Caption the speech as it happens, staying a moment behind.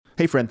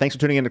Hey friend, thanks for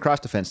tuning in to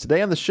Cross Defense.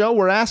 Today on the show,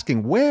 we're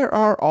asking, where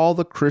are all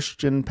the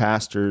Christian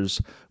pastors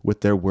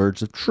with their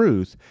words of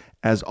truth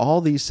as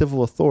all these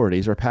civil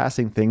authorities are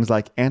passing things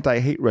like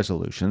anti-hate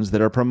resolutions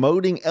that are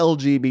promoting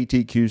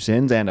LGBTQ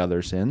sins and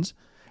other sins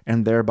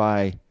and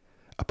thereby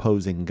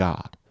opposing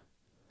God?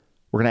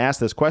 We're going to ask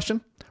this question.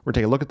 We're going to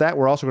take a look at that.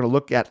 We're also going to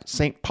look at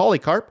St.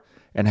 Polycarp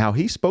and how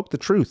he spoke the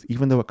truth,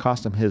 even though it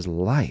cost him his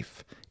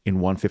life in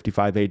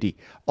 155 AD.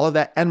 All of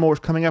that and more is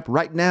coming up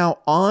right now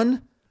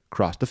on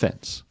Cross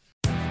Defense.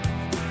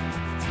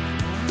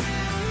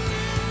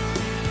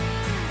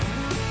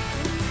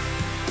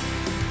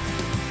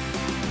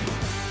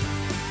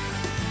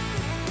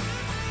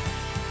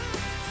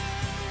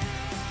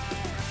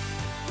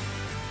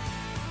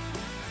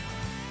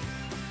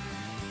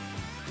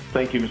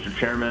 Thank you, Mr.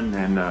 Chairman,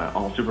 and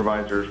all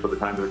supervisors for the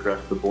time to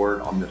address the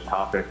board on this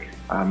topic.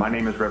 My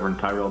name is Reverend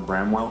Tyrell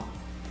Bramwell.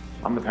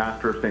 I'm the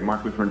pastor of St.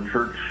 Mark Lutheran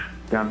Church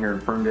down here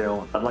in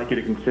Ferndale. I'd like you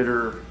to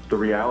consider the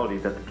reality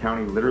that the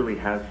county literally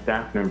has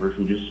staff members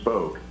who just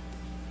spoke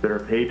that are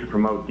paid to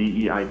promote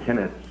DEI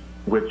tenets,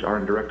 which are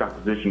in direct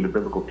opposition to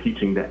biblical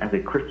teaching that as a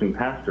Christian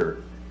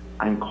pastor,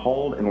 I'm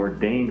called and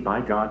ordained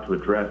by God to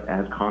address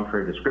as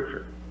contrary to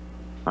Scripture.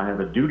 I have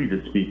a duty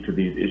to speak to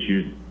these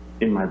issues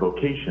in my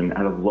vocation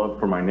out of love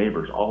for my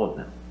neighbors, all of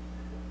them.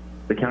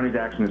 The county's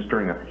action is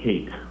stirring up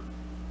hate.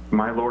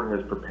 My Lord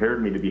has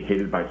prepared me to be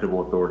hated by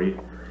civil authorities,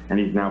 and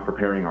he's now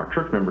preparing our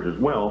church members as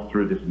well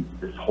through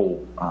this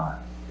whole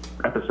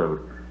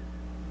episode.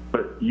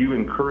 But you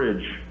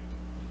encourage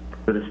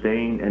the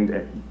disdain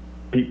and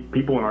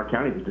people in our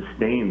county to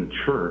disdain the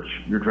church.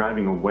 You're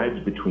driving a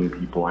wedge between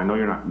people. I know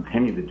you're not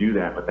intending to do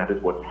that, but that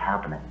is what's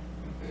happening.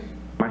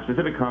 My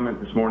specific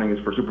comment this morning is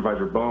for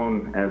Supervisor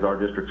Bone as our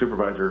district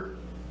supervisor.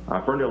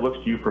 Ferndale looks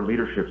to you for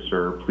leadership,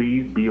 sir.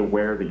 Please be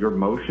aware that your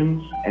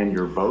motions and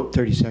your votes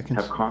 30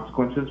 seconds. Have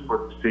consequences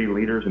for the city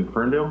leaders in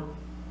Ferndale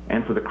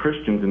and for the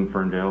Christians in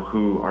Ferndale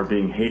who are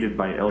being hated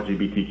by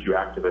LGBTQ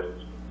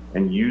activists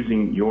and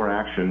using your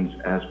actions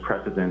as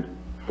precedent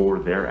for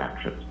their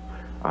actions,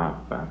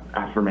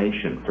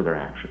 affirmation for their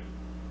actions.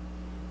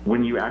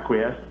 When you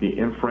acquiesce to the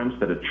inference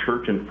that a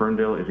church in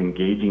Ferndale is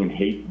engaging in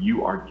hate,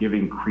 you are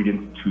giving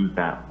credence to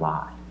that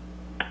lie.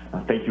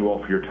 Thank you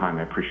all for your time.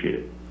 I appreciate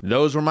it.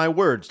 Those were my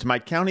words to my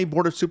County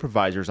Board of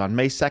Supervisors on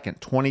May 2nd,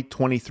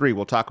 2023.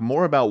 We'll talk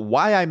more about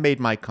why I made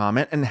my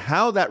comment and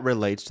how that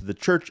relates to the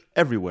church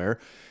everywhere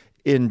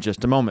in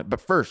just a moment. But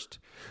first,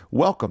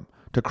 welcome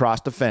to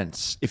Cross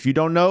Defense. If you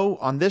don't know,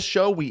 on this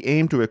show, we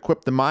aim to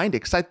equip the mind,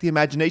 excite the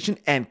imagination,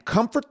 and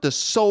comfort the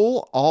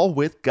soul, all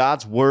with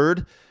God's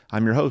Word.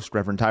 I'm your host,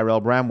 Reverend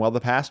Tyrell Bramwell, the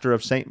pastor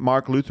of St.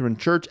 Mark Lutheran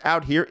Church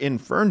out here in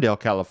Ferndale,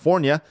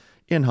 California,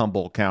 in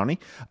Humboldt County,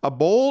 a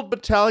bold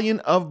battalion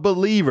of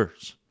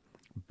believers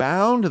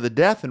bound to the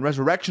death and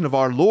resurrection of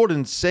our Lord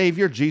and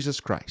Savior, Jesus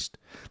Christ,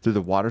 through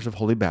the waters of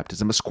holy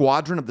baptism, a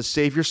squadron of the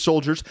Savior's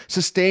soldiers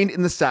sustained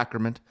in the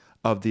sacrament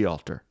of the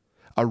altar,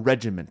 a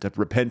regiment of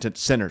repentant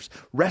sinners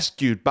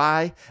rescued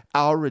by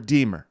our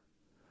Redeemer,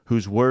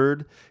 whose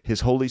word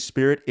his Holy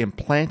Spirit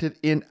implanted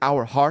in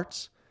our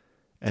hearts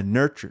and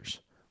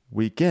nurtures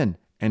week in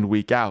and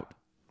week out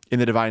in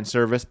the divine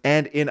service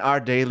and in our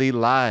daily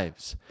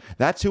lives.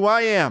 That's who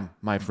I am,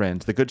 my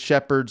friends, the Good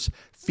Shepherd's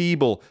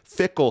feeble,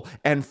 fickle,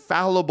 and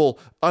fallible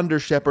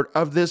under-shepherd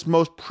of this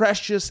most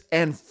precious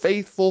and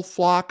faithful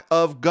flock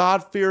of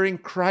God-fearing,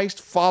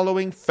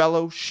 Christ-following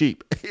fellow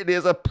sheep. It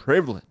is a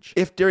privilege.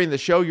 If during the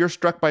show you're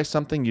struck by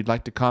something you'd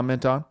like to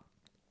comment on,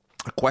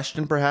 a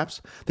question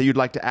perhaps that you'd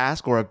like to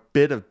ask, or a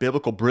bit of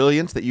biblical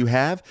brilliance that you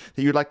have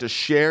that you'd like to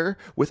share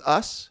with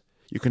us,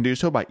 you can do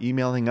so by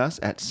emailing us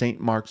at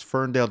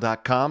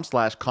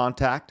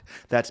stmarksferndale.com/contact.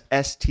 That's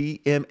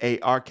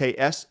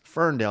STMARKS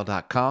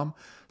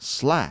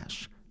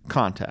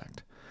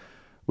Ferndale.com/contact.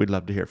 We'd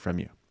love to hear from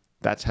you.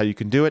 That's how you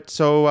can do it.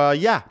 So,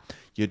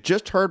 you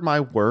just heard my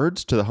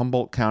words to the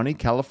Humboldt County,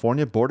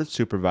 California Board of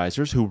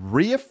Supervisors, who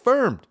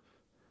reaffirmed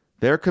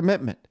their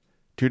commitment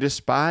to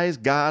despise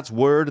God's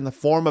word in the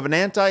form of an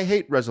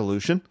anti-hate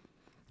resolution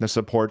that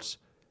supports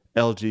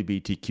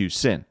LGBTQ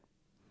sin.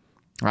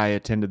 I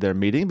attended their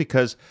meeting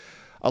because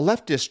a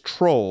leftist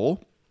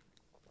troll,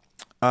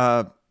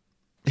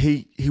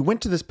 he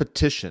went to this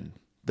petition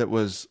that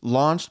was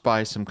launched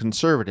by some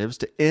conservatives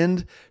to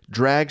end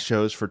drag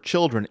shows for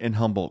children in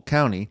Humboldt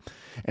County,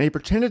 and he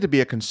pretended to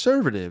be a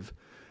conservative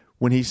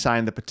when he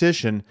signed the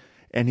petition,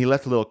 and he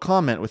left a little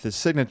comment with his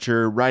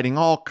signature writing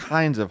all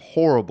kinds of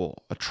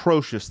horrible,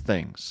 atrocious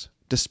things,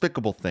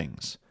 despicable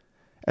things,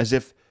 as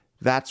if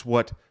that's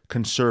what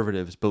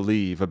conservatives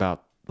believe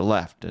about the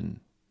left and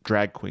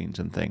drag queens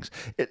and things.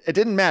 It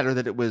didn't matter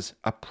that it was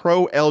a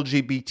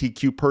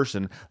pro-LGBTQ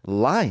person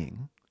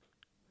lying.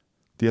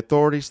 The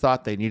authorities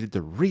thought they needed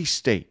to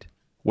restate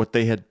what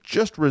they had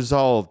just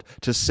resolved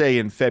to say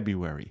in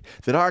February,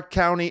 that our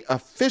county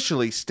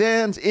officially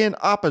stands in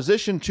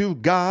opposition to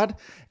God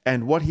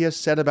and what he has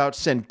said about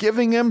sin,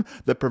 giving him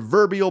the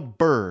proverbial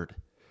bird,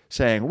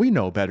 saying, "We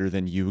know better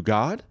than you,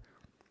 God.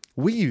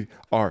 We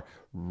are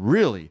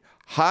really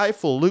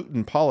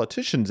highfalutin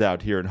politicians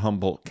out here in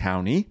Humboldt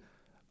County.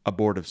 a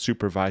board of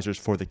supervisors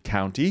for the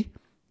county.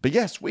 But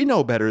yes, we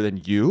know better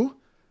than you,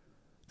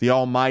 the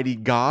almighty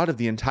God of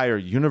the entire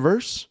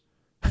universe.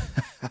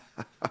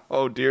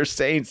 Oh, dear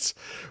saints,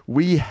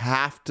 we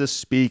have to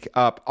speak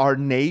up. Our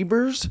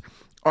neighbors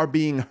are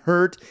being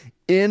hurt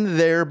in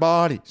their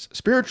bodies,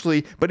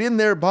 spiritually, but in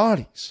their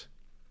bodies.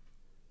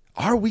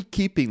 Are we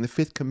keeping the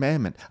fifth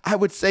commandment? I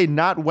would say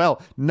not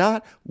well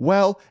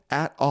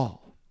at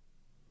all.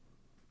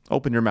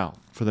 Open your mouth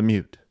for the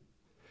mute,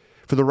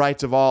 for the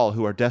rights of all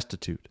who are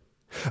destitute.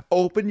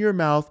 Open your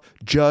mouth,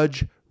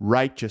 judge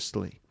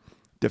righteously.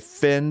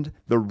 Defend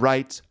the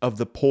rights of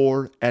the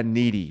poor and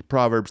needy.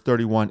 Proverbs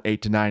 31,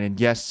 8-9. And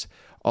yes,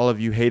 all of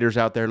you haters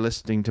out there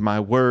listening to my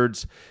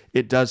words,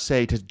 it does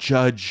say to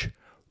judge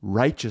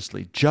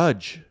righteously.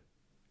 Judge.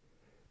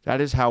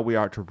 That is how we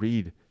are to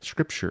read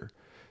Scripture.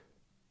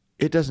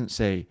 It doesn't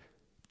say,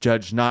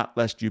 judge not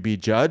lest you be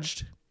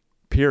judged,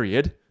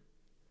 period.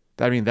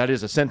 I mean, that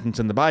is a sentence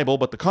in the Bible,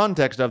 but the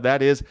context of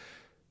that is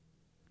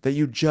that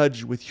you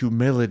judge with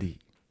humility,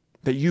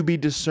 that you be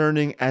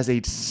discerning as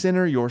a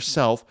sinner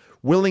yourself,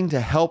 willing to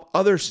help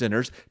other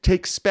sinners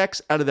take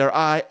specks out of their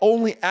eye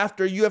only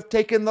after you have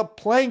taken the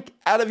plank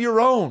out of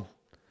your own.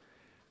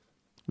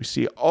 We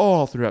see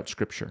all throughout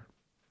Scripture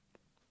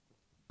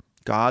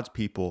God's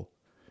people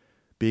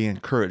being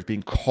encouraged,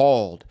 being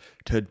called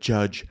to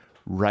judge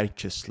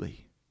righteously.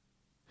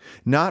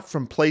 Not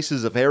from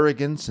places of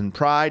arrogance and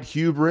pride,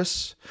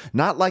 hubris,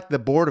 not like the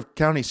Board of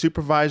County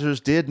Supervisors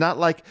did, not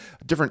like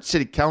different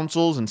city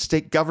councils and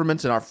state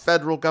governments and our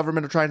federal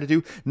government are trying to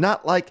do,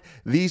 not like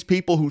these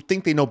people who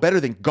think they know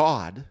better than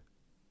God,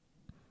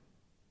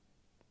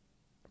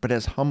 but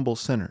as humble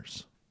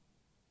sinners,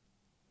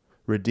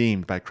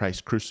 redeemed by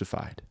Christ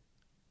crucified,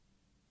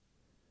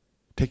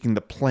 taking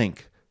the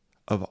plank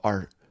of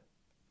our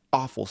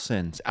awful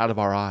sins out of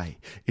our eye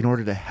in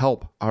order to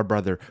help our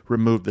brother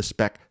remove the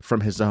speck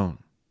from his own.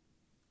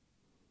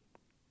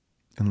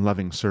 In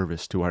loving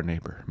service to our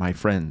neighbor. My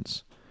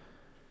friends,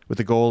 with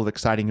the goal of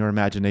exciting your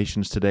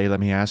imaginations today, let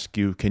me ask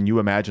you, can you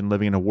imagine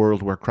living in a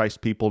world where Christ's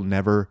people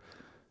never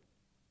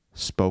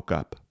spoke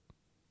up?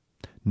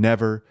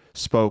 Never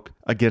spoke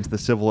against the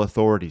civil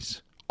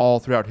authorities all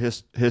throughout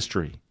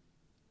history.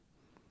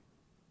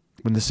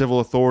 When the civil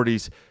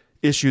authorities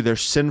issue their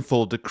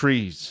sinful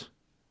decrees,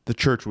 the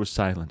church was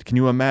silent. Can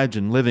you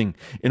imagine living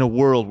in a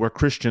world where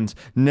Christians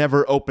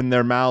never opened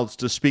their mouths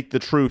to speak the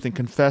truth and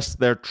confess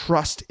their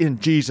trust in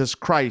Jesus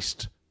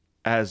Christ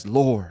as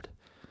Lord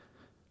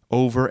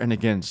over and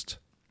against,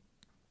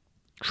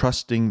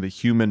 trusting the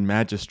human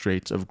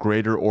magistrates of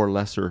greater or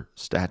lesser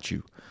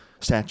stature,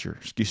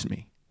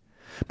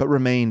 but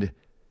remained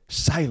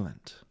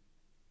silent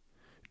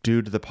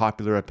due to the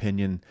popular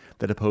opinion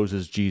that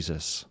opposes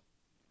Jesus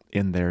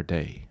in their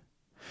day?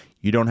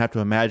 You don't have to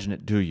imagine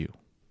it, do you?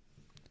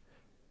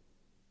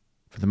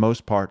 For the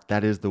most part,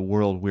 that is the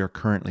world we are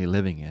currently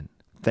living in.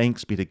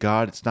 Thanks be to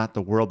God, it's not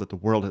the world that the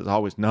world has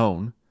always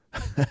known.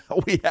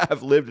 We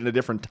have lived in a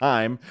different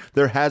time.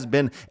 There has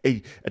been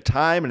a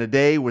time and a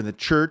day when the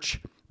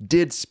church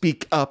did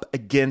speak up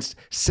against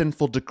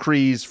sinful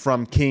decrees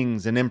from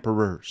kings and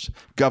emperors,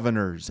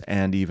 governors,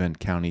 and even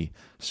county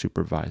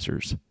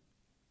supervisors.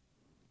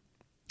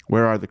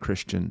 Where are the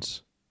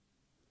Christians?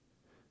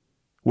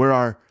 Where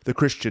are the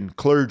Christian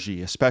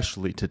clergy,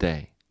 especially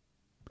today?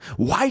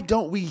 Why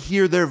don't we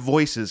hear their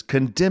voices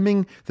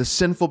condemning the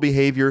sinful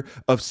behavior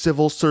of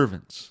civil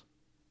servants?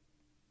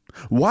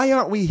 Why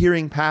aren't we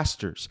hearing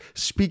pastors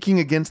speaking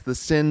against the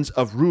sins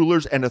of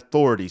rulers and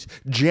authorities,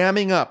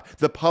 jamming up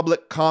the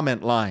public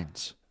comment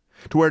lines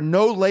to where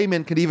no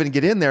layman can even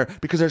get in there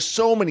because there's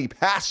so many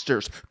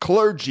pastors,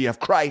 clergy of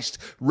Christ,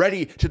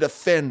 ready to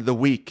defend the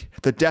weak,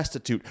 the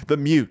destitute, the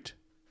mute,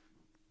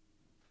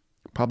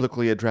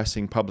 publicly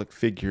addressing public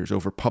figures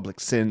over public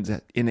sins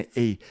in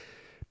a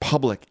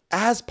public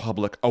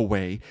a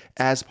way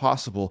as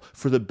possible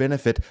for the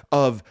benefit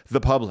of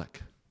the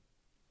public.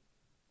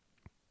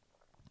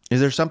 Is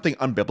there something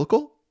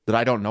unbiblical that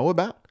I don't know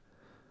about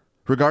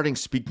regarding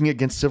speaking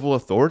against civil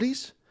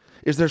authorities?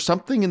 Is there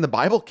something in the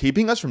Bible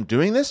keeping us from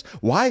doing this?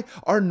 Why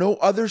are no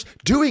others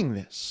doing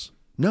this?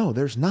 No,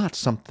 there's not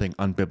something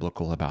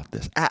unbiblical about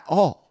this at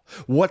all.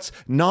 What's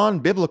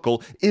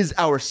non-biblical is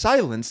our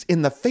silence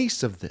in the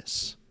face of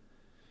this.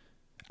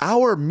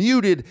 Our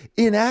muted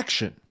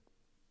inaction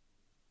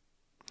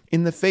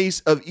in the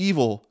face of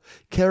evil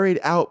carried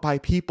out by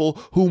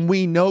people whom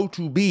we know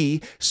to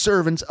be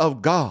servants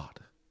of God.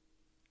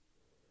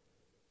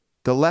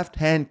 The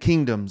left-hand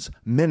kingdom's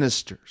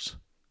ministers.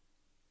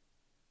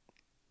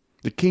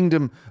 The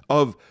kingdom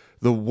of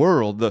the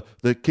world,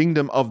 the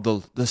kingdom of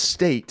the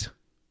state.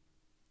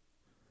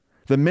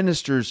 The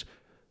ministers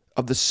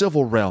of the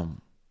civil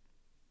realm.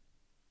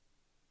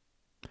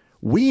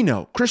 We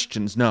know,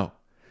 Christians know,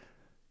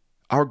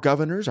 our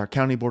governors, our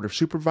county board of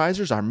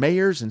supervisors, our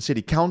mayors and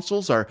city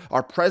councils,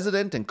 our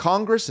president and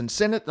Congress and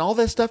Senate and all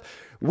this stuff,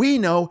 we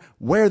know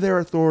where their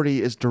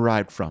authority is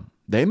derived from.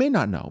 They may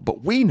not know,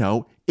 but we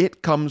know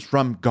it comes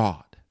from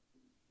God.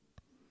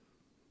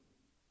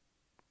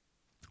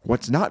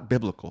 What's not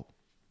biblical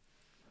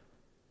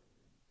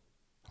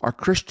are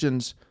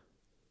Christians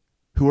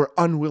who are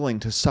unwilling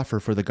to suffer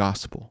for the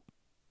gospel.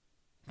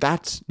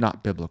 That's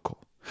not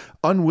biblical.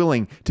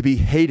 Unwilling to be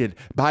hated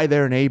by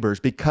their neighbors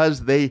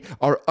because they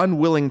are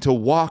unwilling to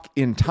walk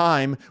in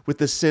time with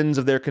the sins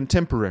of their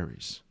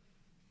contemporaries.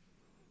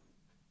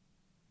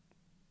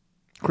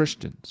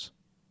 Christians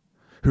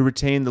who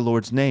retain the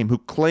Lord's name, who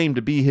claim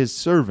to be his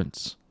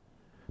servants,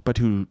 but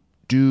who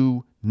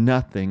do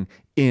nothing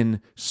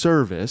in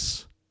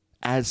service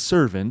as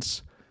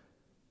servants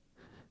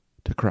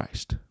to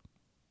Christ.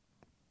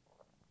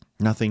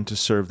 Nothing to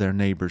serve their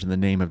neighbors in the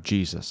name of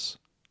Jesus.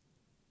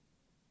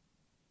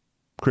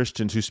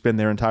 Christians who spend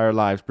their entire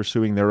lives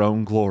pursuing their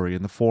own glory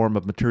in the form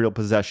of material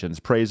possessions,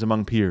 praise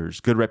among peers,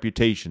 good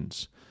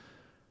reputations,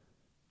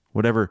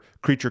 whatever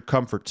creature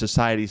comfort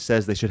society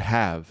says they should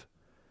have,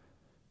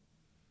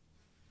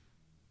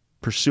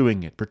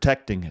 pursuing it,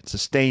 protecting it,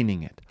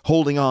 sustaining it,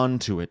 holding on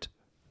to it,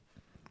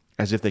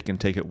 as if they can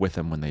take it with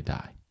them when they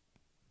die.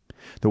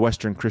 The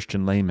Western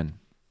Christian layman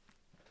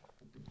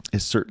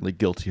is certainly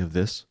guilty of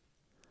this,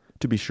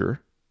 to be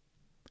sure.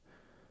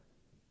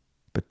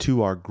 But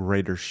to our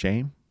greater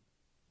shame,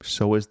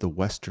 so is the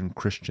Western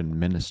Christian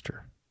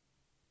minister.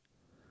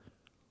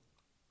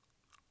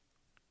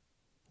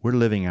 We're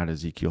living out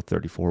Ezekiel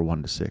 34,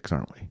 1-6,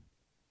 aren't we?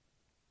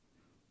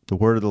 The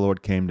word of the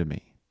Lord came to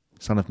me,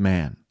 Son of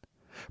man,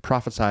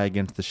 prophesy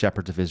against the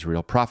shepherds of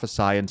Israel.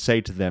 Prophesy and say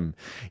to them,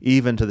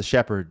 even to the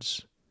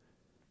shepherds,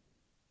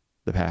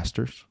 the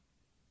pastors,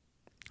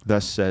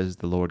 thus says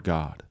the Lord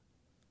God,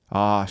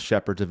 ah,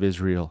 shepherds of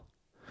Israel,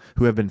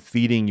 who have been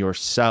feeding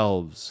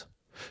yourselves,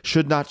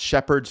 should not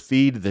shepherds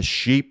feed the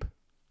sheep?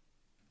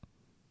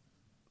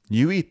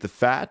 You eat the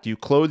fat, you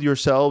clothe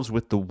yourselves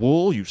with the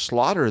wool, you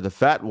slaughter the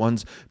fat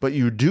ones, but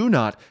you do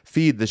not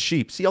feed the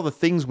sheep. See all the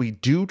things we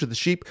do to the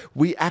sheep?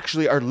 We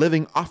actually are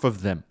living off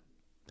of them.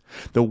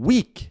 The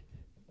weak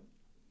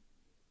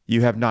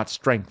you have not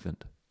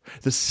strengthened.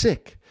 The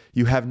sick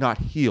you have not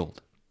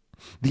healed.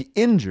 The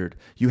injured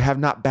you have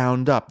not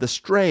bound up. The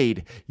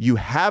strayed you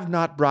have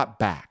not brought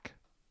back.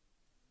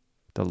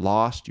 The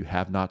lost you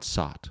have not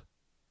sought.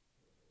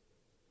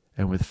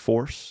 And with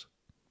force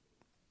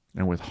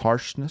and with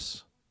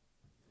harshness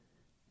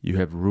you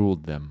have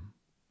ruled them.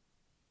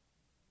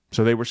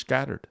 So they were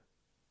scattered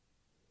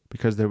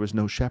because there was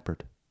no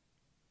shepherd.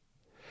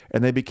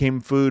 And they became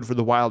food for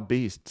the wild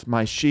beasts.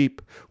 My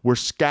sheep were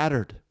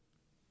scattered.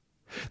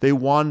 They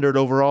wandered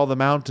over all the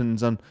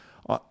mountains and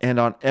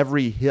on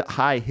every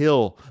high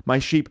hill. My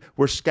sheep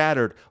were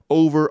scattered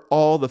over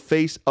all the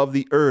face of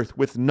the earth,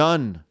 with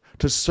none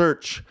to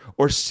search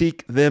or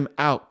seek them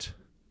out.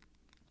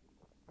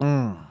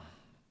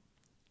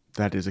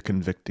 That is a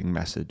convicting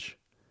message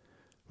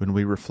when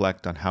we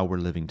reflect on how we're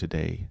living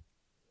today,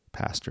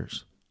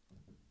 pastors,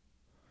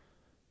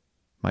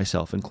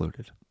 myself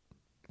included.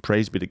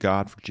 Praise be to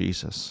God for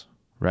Jesus,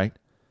 right?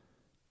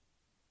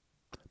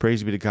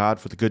 Praise be to God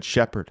for the Good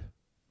Shepherd,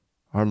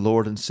 our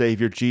Lord and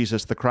Savior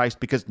Jesus the Christ,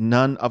 because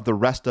none of the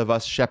rest of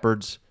us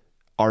shepherds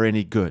are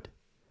any good.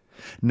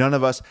 None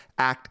of us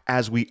act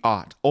as we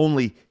ought.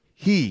 Only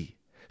he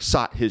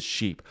sought his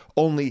sheep.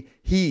 Only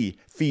he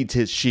feeds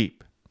his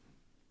sheep.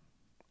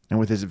 And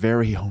with his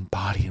very own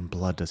body and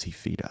blood does he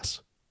feed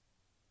us.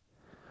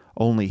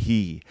 Only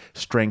he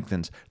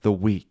strengthens the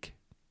weak,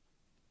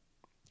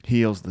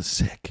 heals the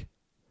sick,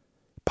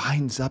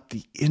 binds up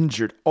the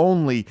injured.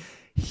 Only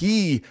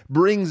he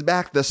brings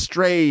back the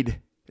strayed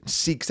and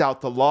seeks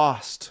out the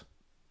lost.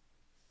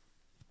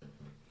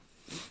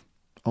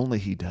 Only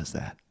he does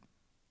that.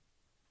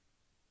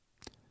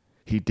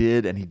 He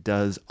did and he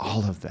does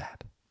all of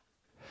that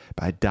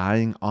by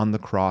dying on the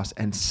cross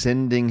and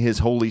sending his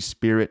Holy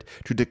Spirit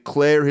to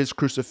declare his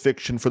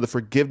crucifixion for the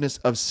forgiveness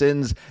of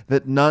sins,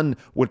 that none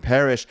would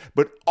perish,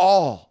 but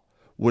all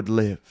would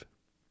live.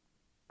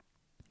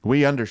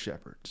 We under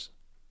shepherds,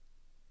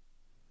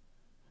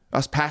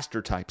 us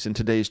pastor types in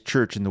today's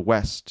church in the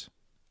West,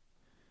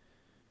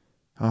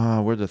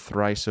 we're the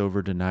thrice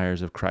over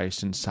deniers of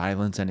Christ in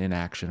silence and in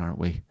action, aren't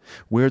we?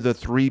 We're the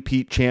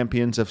three-peat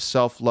champions of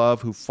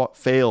self-love who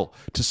fail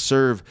to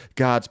serve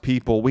God's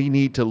people. We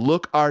need to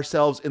look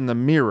ourselves in the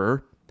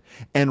mirror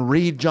and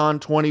read John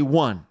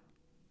 21,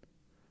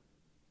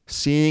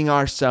 seeing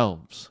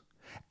ourselves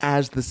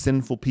as the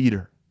sinful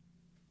Peter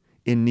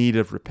in need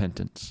of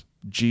repentance.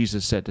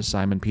 Jesus said to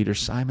Simon Peter,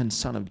 Simon,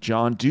 son of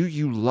John, do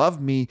you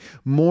love me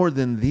more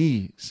than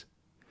these?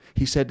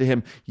 He said to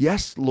him,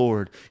 yes,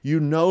 Lord, you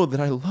know that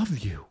I love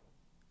you.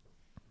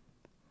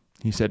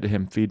 He said to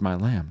him, feed my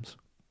lambs.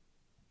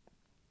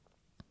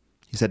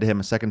 He said to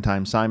him a second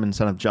time, Simon,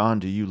 son of John,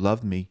 do you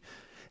love me?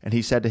 And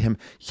he said to him,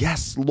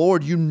 yes,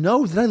 Lord, you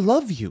know that I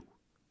love you.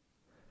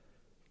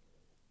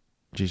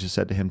 Jesus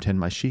said to him, tend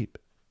my sheep.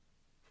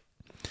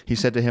 He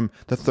said to him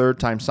the third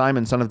time,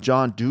 Simon, son of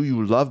John, do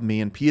you love me?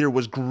 And Peter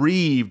was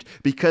grieved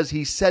because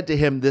he said to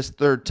him this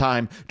third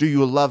time, do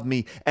you love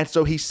me? And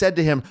so he said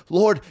to him,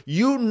 Lord,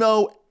 you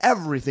know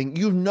everything.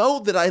 You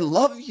know that I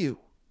love you.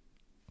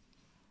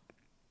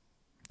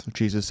 So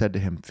Jesus said to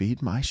him,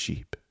 feed my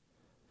sheep.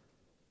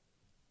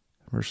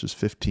 Verses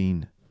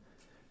 15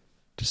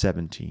 to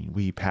 17,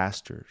 we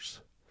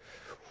pastors,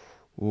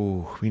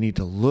 we need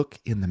to look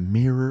in the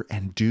mirror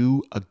and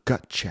do a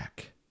gut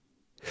check.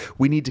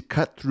 We need to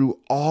cut through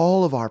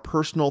all of our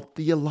personal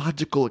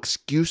theological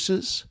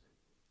excuses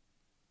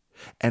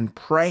and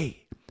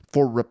pray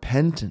for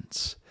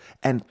repentance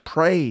and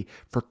pray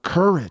for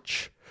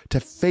courage to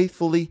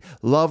faithfully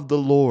love the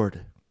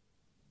Lord.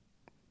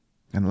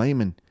 And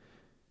layman,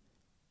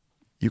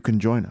 you can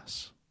join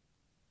us.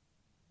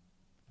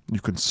 You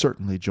can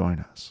certainly join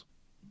us.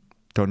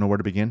 Don't know where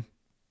to begin?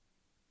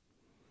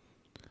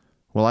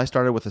 Well, I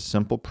started with a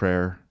simple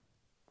prayer,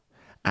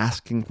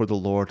 asking for the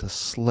Lord to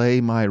slay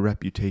my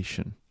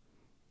reputation.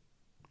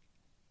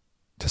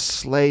 To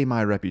slay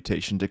my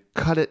reputation, to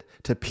cut it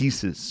to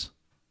pieces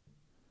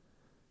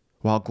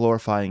while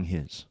glorifying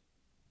His.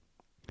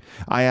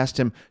 I asked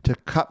Him to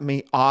cut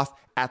me off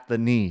at the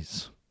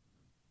knees.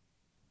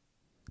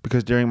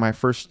 Because during my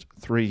first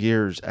 3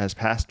 years as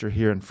pastor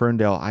here in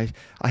Ferndale, I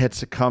had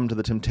succumbed to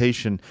the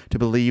temptation to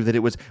believe that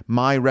it was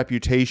my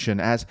reputation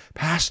as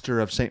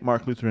pastor of St.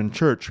 Mark Lutheran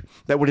Church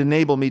that would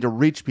enable me to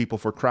reach people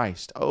for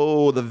Christ.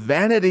 Oh, the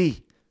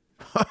vanity!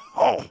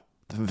 Oh,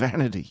 the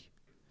vanity!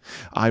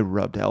 I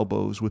rubbed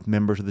elbows with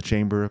members of the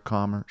Chamber of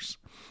Commerce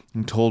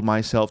and told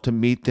myself to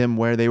meet them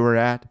where they were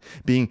at,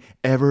 being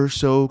ever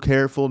so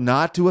careful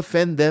not to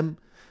offend them,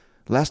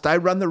 lest I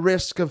run the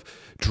risk of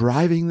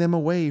driving them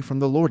away from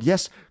the Lord.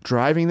 Yes,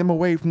 driving them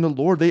away from the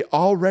Lord they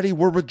already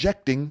were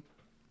rejecting,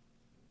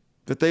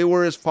 that they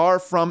were as far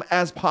from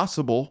as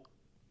possible.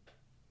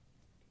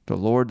 The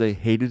Lord they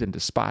hated and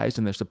despised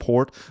in their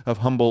support of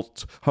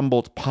Humboldt's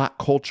pot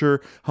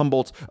culture,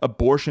 Humboldt's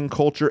abortion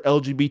culture,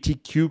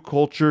 LGBTQ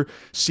culture,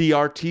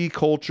 CRT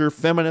culture,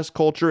 feminist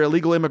culture,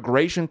 illegal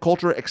immigration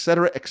culture,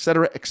 etc.,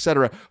 etc.,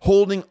 etc.,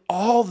 holding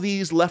all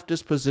these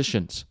leftist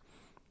positions.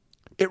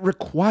 It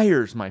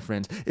requires, my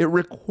friends, it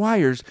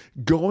requires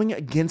going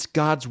against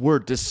God's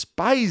word,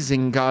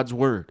 despising God's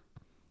word.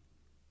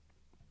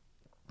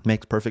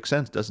 Makes perfect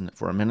sense, doesn't it,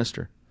 for a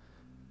minister?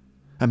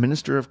 A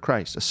minister of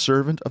Christ, a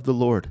servant of the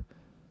Lord,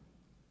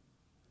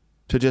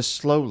 to just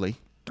slowly,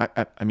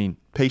 I mean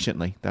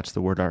patiently, that's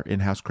the word our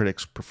in-house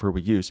critics prefer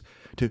we use,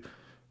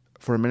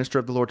 for a minister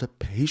of the Lord to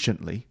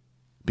patiently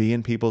be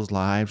in people's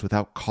lives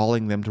without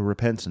calling them to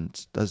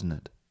repentance, doesn't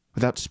it?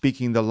 Without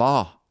speaking the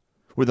law,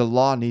 where the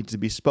law needs to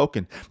be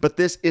spoken. But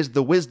this is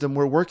the wisdom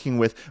we're working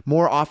with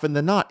more often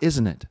than not,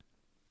 isn't it?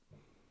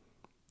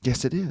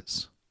 Yes, it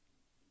is.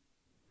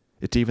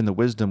 It's even the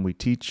wisdom we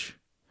teach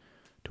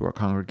to our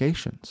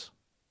congregations.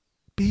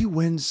 Be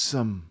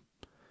winsome,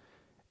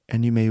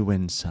 and you may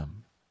win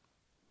some.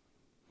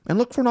 And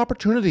look for an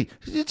opportunity.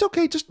 It's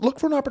okay, just look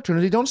for an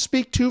opportunity. Don't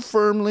speak too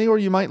firmly, or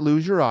you might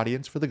lose your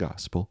audience for the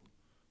gospel.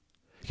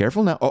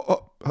 Careful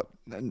now.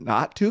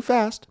 Not too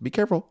fast. Be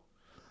careful.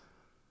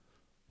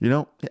 You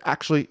know,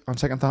 actually, on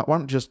second thought, why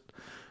don't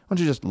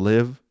you just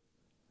live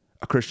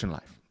a Christian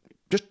life?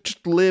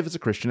 Just live as a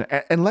Christian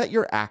and let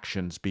your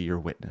actions be your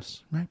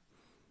witness, right?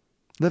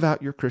 Live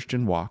out your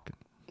Christian walk.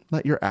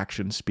 Let your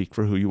actions speak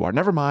for who you are.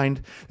 Never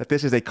mind that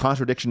this is a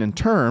contradiction in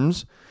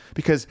terms,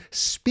 because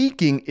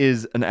speaking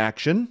is an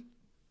action,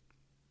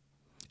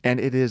 and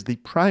it is the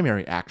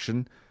primary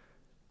action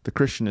the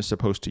Christian is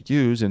supposed to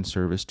use in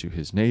service to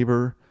his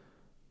neighbor,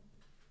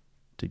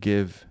 to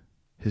give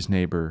his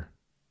neighbor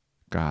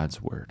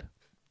God's word.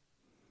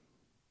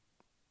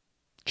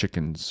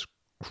 Chickens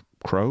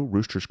crow,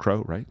 roosters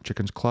crow, right?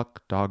 Chickens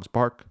cluck, dogs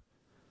bark,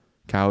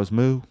 cows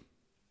moo,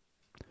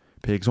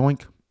 pigs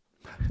oink.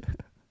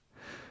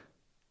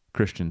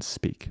 Christians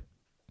speak.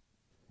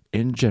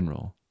 In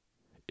general,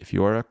 if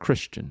you are a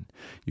Christian,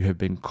 you have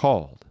been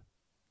called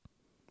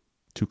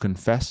to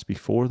confess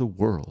before the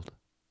world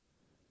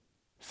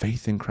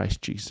faith in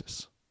Christ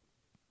Jesus.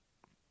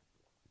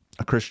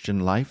 A Christian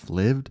life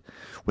lived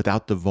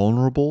without the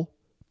vulnerable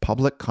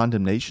public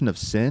condemnation of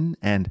sin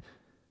and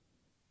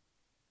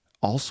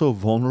also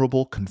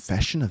vulnerable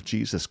confession of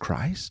Jesus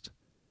Christ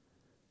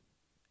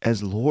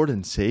as Lord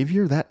and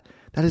Savior, that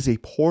is a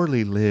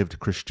poorly lived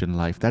Christian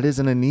life. That is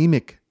an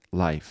anemic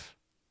life,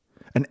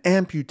 an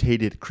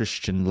amputated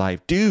Christian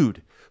life.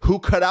 Dude, who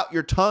cut out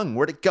your tongue?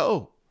 Where'd it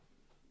go?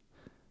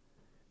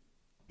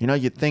 You know,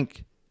 you'd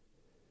think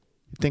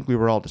we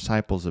were all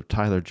disciples of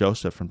Tyler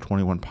Joseph from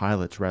 21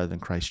 Pilots rather than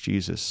Christ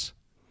Jesus.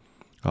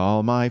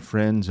 All my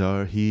friends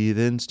are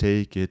heathens,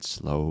 take it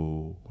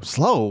slow.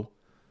 Slow?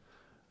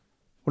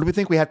 What do we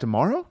think we have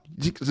tomorrow?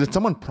 Did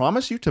someone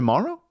promise you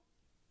tomorrow?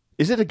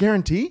 Is it a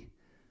guarantee?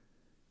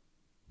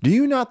 Do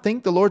you not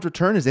think the Lord's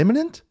return is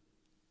imminent?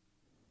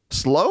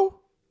 Slow?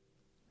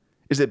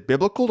 Is it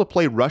biblical to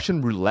play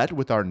Russian roulette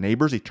with our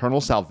neighbor's eternal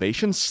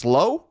salvation?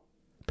 Slow?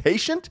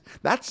 Patient?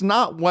 That's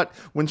not what,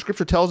 when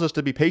Scripture tells us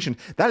to be patient,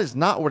 that is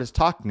not what it's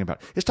talking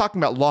about. It's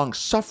talking about long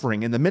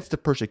suffering in the midst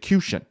of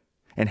persecution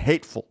and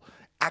hateful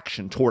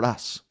action toward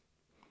us.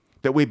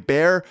 That we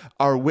bear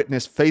our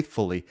witness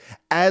faithfully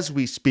as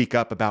we speak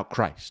up about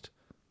Christ.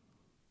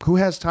 Who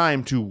has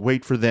time to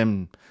wait for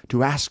them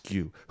to ask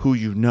you who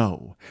you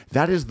know?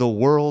 That is the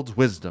world's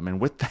wisdom. And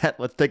with that,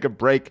 let's take a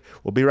break.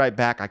 We'll be right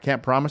back. I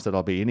can't promise that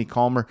I'll be any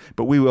calmer,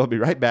 but we will be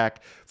right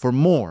back for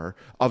more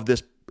of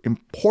this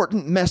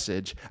important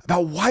message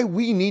about why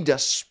we need to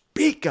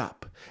speak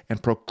up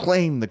and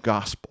proclaim the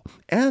gospel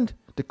and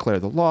declare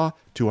the law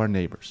to our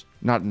neighbors.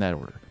 Not in that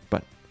order,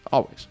 but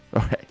always.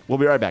 All right, we'll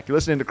be right back. You're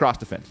listening to Cross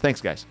Defense.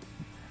 Thanks, guys.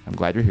 I'm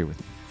glad you're here with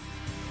me.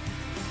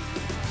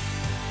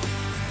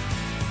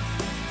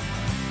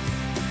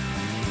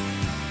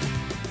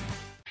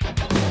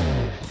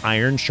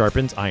 Iron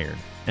sharpens iron,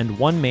 and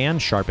one man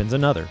sharpens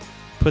another.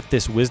 Put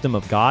this wisdom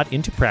of God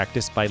into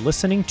practice by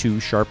listening to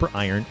Sharper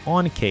Iron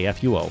on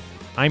KFUO.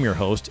 I'm your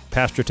host,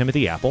 Pastor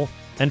Timothy Apple,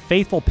 and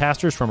faithful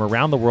pastors from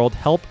around the world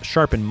help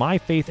sharpen my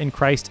faith in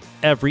Christ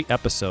every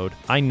episode.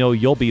 I know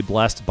you'll be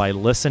blessed by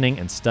listening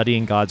and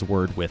studying God's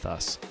Word with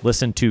us.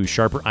 Listen to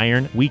Sharper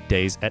Iron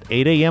weekdays at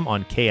 8 a.m.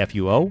 on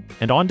KFUO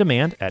and on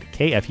demand at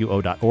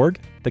kfuo.org,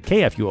 the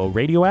KFUO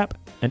radio app,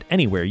 and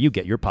anywhere you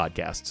get your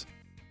podcasts.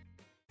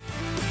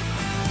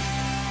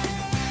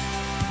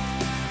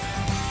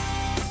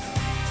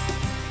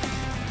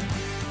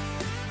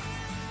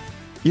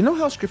 You know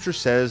how Scripture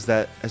says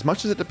that as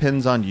much as it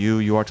depends on you,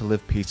 you are to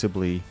live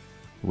peaceably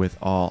with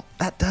all.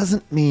 That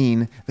doesn't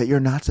mean that you're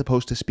not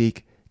supposed to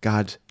speak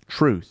God's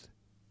truth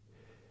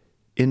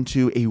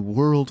into a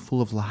world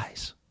full of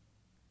lies.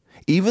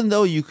 Even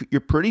though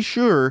you're pretty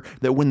sure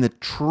that when the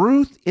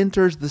truth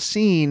enters the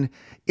scene,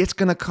 it's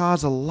going to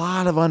cause a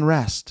lot of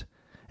unrest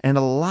and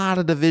a lot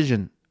of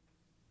division.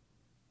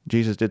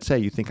 Jesus did say,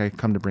 you think I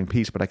come to bring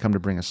peace, but I come to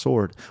bring a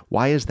sword.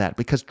 Why is that?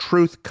 Because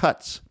truth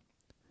cuts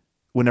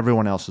when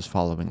everyone else is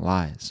following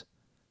lies.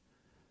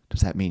 Does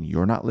that mean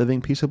you're not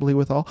living peaceably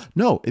with all?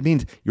 No, it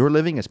means you're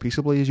living as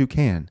peaceably as you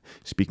can,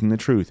 speaking the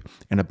truth.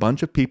 And a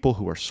bunch of people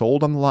who are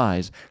sold on the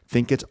lies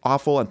think it's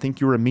awful and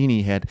think you're a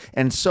meanie head,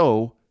 and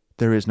so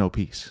there is no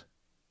peace.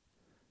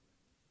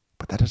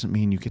 But that doesn't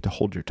mean you get to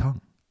hold your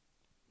tongue.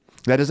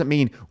 That doesn't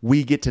mean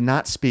we get to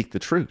not speak the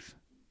truth.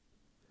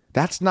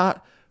 That's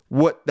not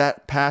what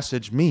that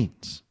passage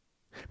means.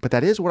 But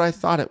that is what I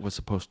thought I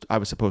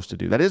was supposed to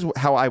do. That is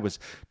how I was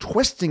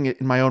twisting it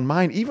in my own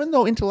mind, even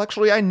though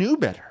intellectually I knew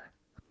better.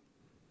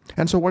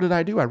 And so what did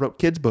I do? I wrote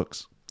kids'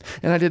 books.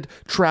 And I did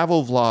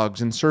travel vlogs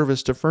in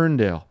service to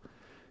Ferndale.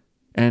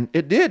 And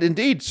it did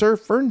indeed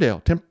serve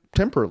Ferndale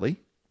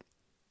temporarily.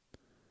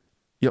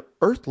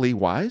 Earthly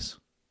wise.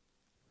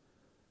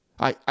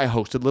 I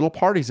hosted little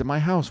parties at my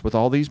house with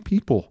all these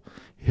people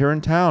here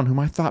in town whom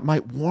I thought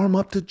might warm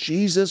up to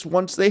Jesus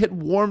once they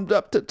had warmed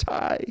up to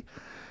Ty.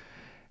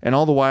 And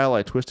all the while,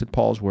 I twisted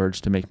Paul's words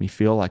to make me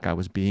feel like I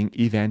was being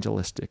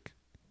evangelistic.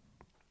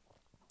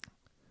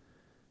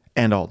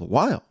 And all the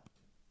while,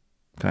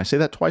 can I say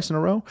that twice in a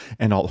row?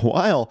 And all the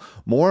while,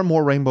 more and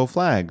more rainbow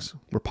flags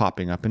were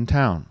popping up in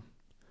town.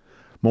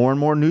 More and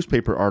more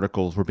newspaper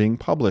articles were being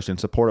published in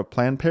support of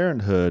Planned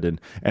Parenthood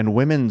and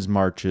women's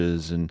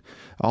marches and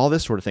all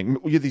this sort of thing.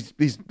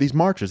 These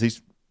marches,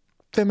 these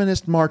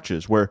feminist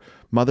marches where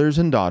mothers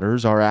and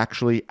daughters are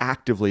actually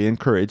actively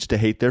encouraged to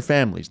hate their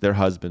families, their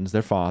husbands,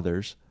 their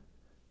fathers,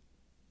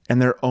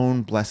 and their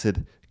own blessed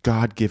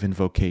God-given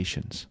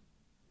vocations.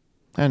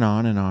 And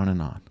on and on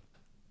and on.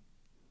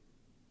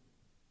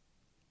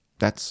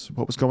 That's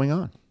what was going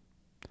on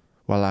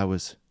while I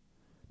was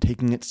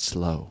taking it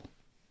slow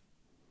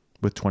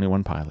with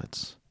 21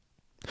 Pilots.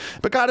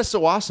 But God is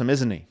so awesome,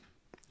 isn't he?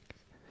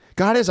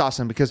 God is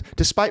awesome because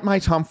despite my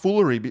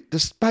tomfoolery,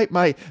 despite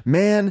my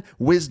man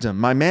wisdom,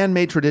 my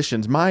man-made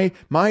traditions, my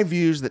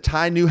views that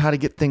Ty knew how to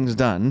get things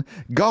done,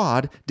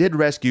 God did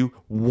rescue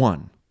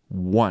one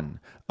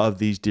of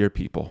these dear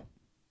people.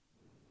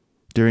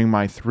 During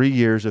my 3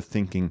 years of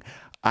thinking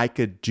I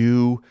could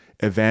do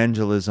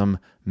evangelism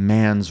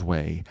man's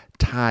way,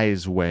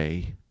 Ty's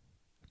way,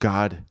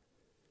 God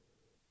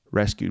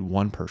rescued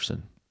one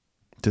person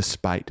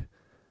despite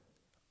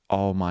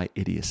all my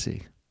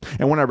idiocy.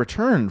 And when I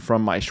returned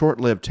from my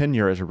short-lived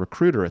tenure as a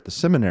recruiter at the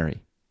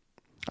seminary,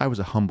 I was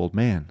a humbled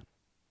man.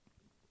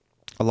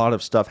 A lot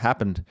of stuff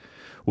happened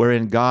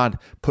wherein God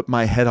put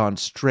my head on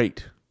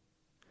straight,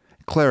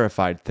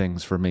 clarified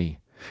things for me.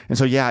 And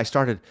so,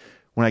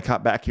 when I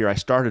got back here, I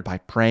started by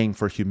praying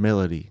for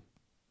humility,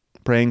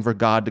 praying for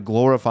God to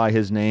glorify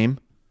his name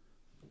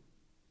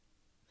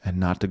and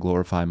not to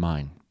glorify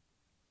mine.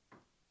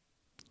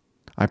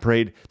 I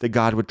prayed that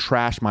God would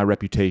trash my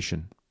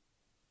reputation.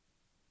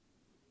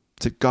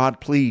 That God,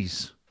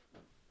 please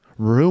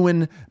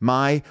ruin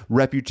my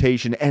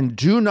reputation and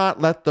do not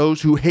let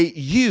those who hate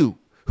you,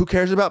 who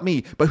cares about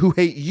me, but who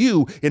hate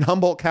you in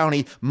Humboldt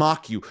County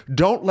mock you.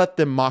 Don't let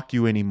them mock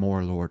you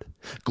anymore, Lord.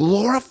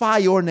 Glorify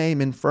your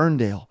name in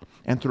Ferndale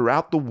and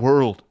throughout the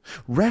world.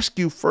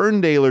 Rescue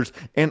Ferndalers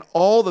and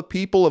all the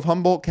people of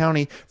Humboldt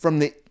County from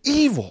the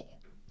evil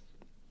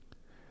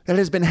that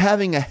has been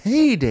having a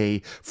heyday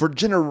for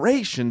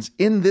generations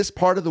in this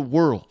part of the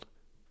world.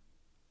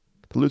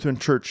 The Lutheran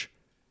Church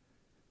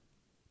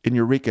in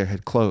Eureka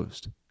had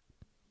closed,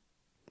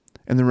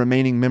 and the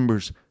remaining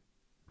members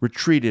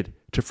retreated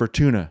to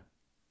Fortuna,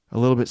 a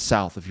little bit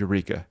south of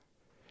Eureka.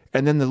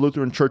 And then the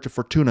Lutheran Church of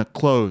Fortuna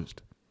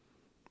closed.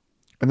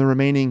 And the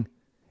remaining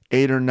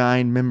 8 or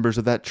 9 members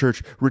of that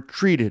church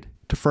retreated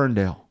to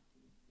Ferndale,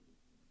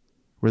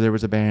 where there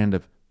was a band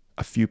of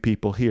a few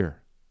people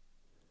here.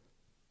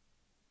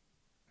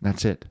 And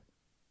that's it.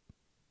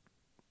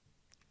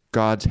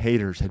 God's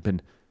haters had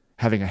been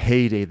having a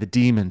heyday. The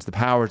demons, the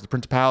powers, the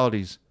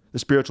principalities, the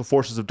spiritual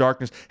forces of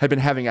darkness had been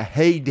having a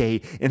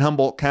heyday in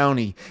Humboldt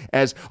County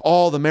as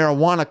all the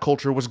marijuana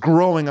culture was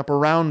growing up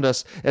around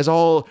us, as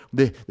all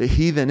the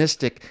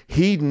hedonistic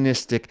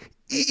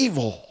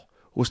evil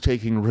was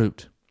taking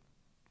root.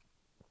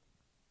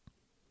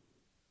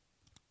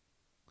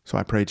 So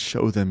I prayed,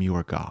 show them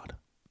your God.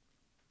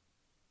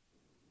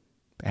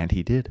 And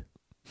he did.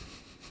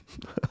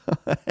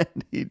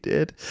 And he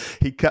did.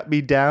 He cut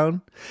me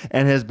down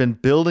and has been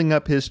building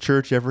up his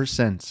church ever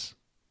since.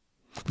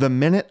 The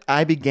minute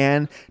I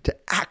began to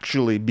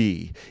actually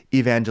be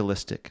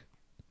evangelistic,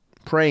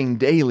 praying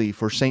daily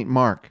for St.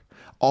 Mark,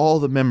 all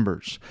the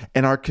members,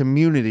 and our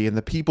community and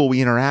the people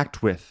we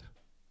interact with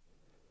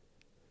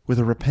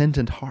a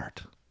repentant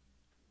heart,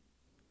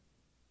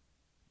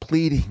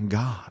 pleading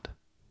God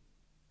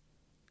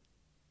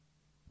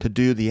to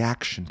do the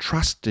action,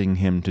 trusting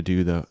him to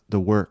do the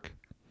work,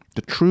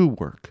 the true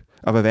work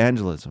of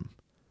evangelism.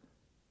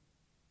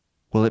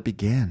 Well, it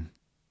began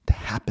to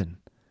happen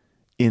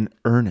in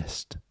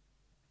earnest.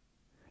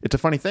 It's a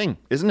funny thing,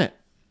 isn't it?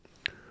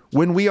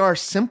 When we are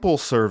simple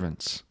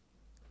servants,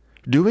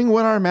 doing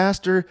what our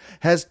master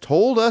has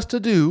told us to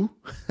do,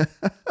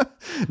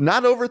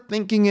 not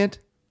overthinking it,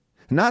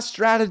 not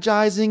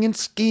strategizing and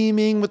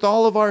scheming with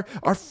all of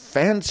our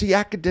fancy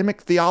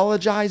academic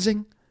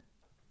theologizing.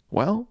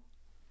 Well,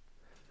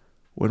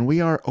 when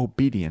we are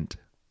obedient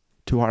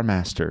to our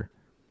master,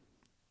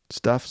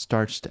 stuff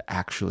starts to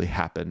actually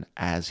happen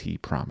as he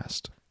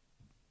promised.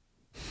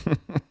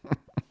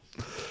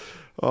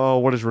 Oh,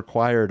 what is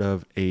required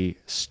of a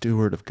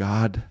steward of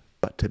God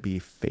but to be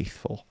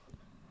faithful?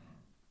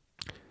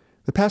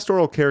 The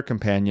Pastoral Care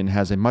Companion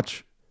has a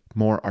much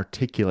more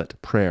articulate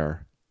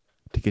prayer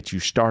to get you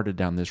started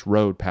down this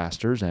road,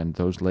 pastors and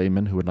those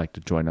laymen who would like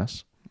to join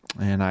us.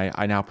 And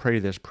I now pray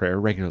this prayer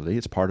regularly.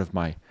 It's part of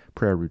my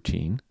prayer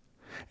routine.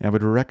 And I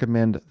would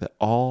recommend that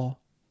all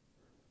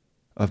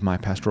of my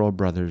pastoral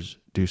brothers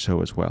do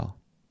so as well.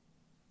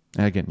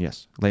 And again,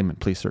 yes, laymen,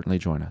 please certainly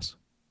join us.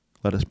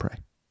 Let us pray.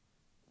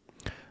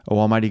 O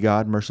Almighty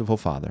God, merciful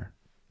Father,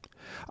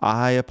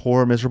 I, a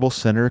poor miserable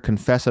sinner,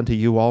 confess unto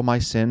you all my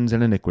sins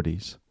and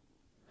iniquities.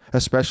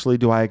 Especially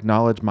do I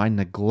acknowledge my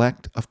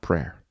neglect of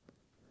prayer,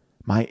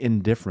 my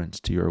indifference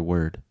to your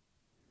word,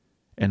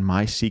 and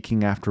my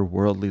seeking after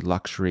worldly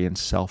luxury and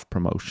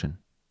self-promotion.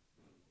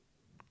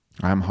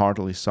 I am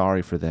heartily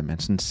sorry for them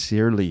and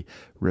sincerely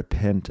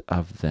repent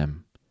of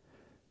them.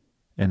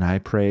 And I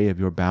pray of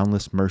your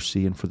boundless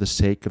mercy and for the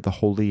sake of the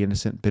holy,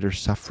 innocent, bitter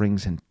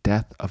sufferings and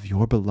death of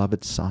your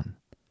beloved Son,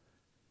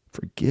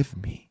 forgive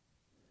me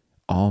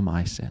all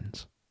my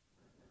sins,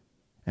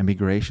 and be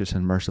gracious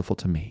and merciful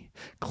to me.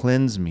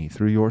 Cleanse me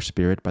through your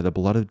Spirit by the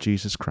blood of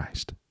Jesus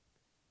Christ,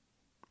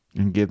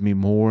 and give me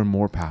more and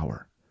more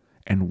power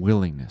and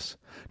willingness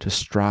to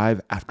strive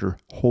after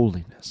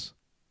holiness.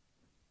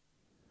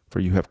 For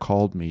you have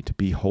called me to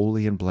be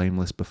holy and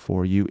blameless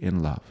before you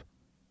in love.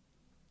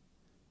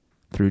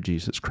 Through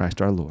Jesus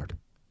Christ our Lord.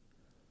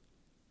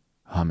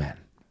 Amen.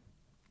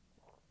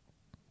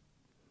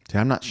 See,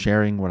 I'm not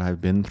sharing what I've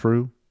been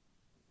through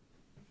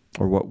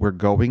or what we're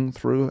going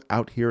through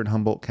out here in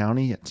Humboldt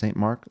County at St.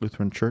 Mark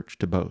Lutheran Church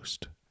to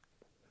boast,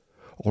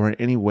 or in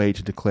any way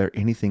to declare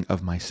anything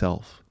of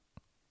myself,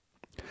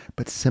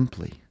 but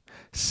simply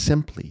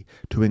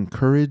to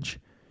encourage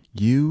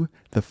you,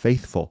 the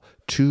faithful,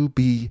 to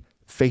be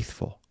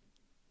faithful.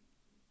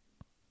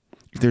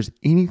 If there's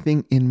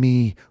anything in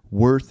me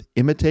worth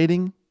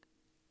imitating,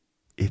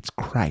 it's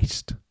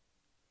Christ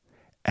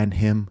and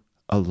him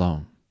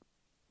alone.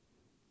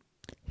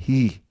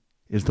 He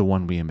is the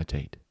one we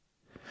imitate.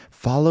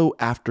 Follow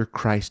after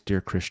Christ,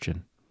 dear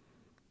Christian.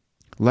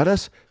 Let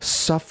us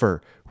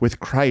suffer with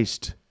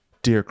Christ,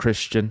 dear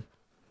Christian.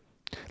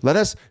 Let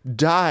us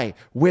die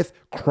with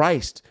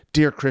Christ,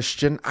 dear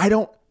Christian. I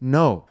don't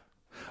know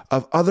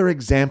of other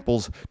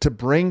examples to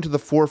bring to the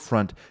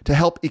forefront to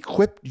help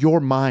equip your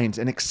minds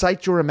and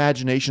excite your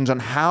imaginations on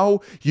how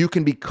you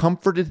can be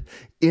comforted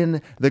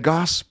in the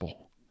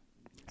gospel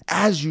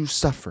as you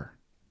suffer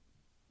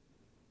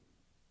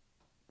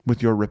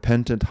with your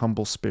repentant,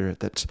 humble spirit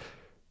that's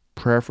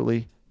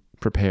prayerfully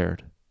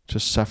prepared to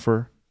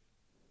suffer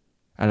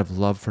out of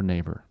love for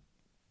neighbor.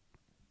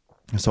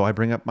 And so I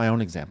bring up my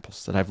own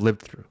examples that I've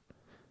lived through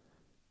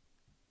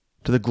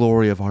to the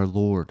glory of our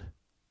Lord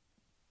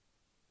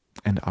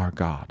and our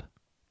God.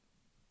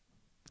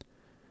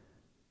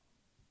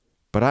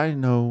 But I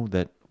know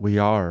that we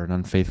are an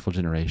unfaithful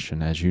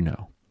generation, as you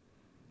know.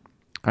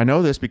 I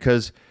know this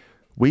because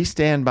we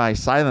stand by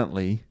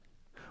silently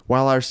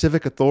while our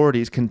civic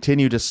authorities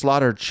continue to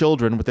slaughter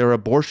children with their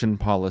abortion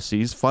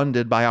policies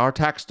funded by our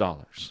tax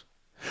dollars.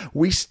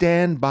 We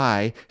stand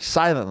by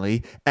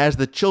silently as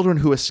the children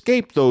who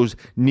escape those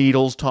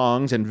needles,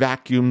 tongs, and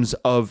vacuums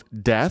of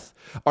death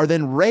are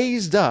then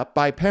raised up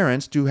by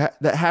parents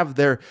that have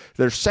their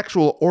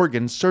sexual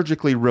organs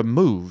surgically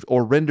removed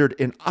or rendered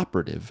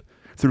inoperative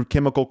through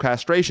chemical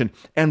castration.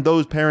 And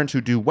those parents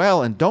who do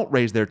well and don't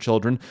raise their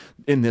children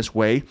in this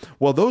way,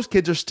 well, those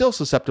kids are still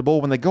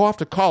susceptible when they go off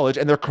to college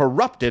and they're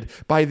corrupted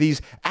by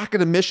these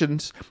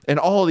academicians and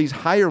all these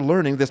higher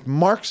learning, this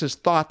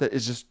Marxist thought that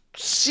is just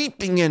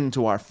seeping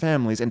into our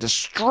families and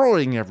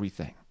destroying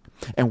everything.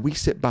 And we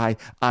sit by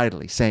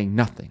idly, saying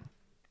nothing.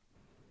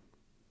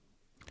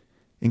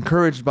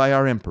 Encouraged by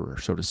our emperor,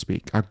 so to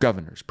speak, our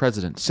governors,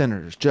 presidents,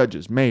 senators,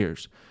 judges,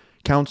 mayors,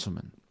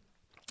 councilmen,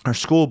 our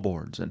school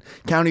boards and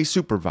county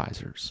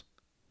supervisors,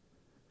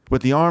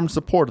 with the armed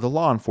support of the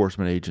law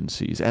enforcement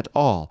agencies at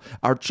all,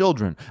 our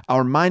children,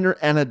 our minor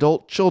and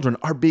adult children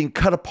are being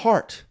cut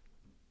apart,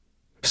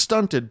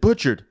 stunted,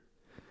 butchered,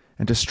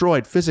 and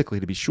destroyed physically,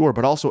 to be sure,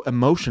 but also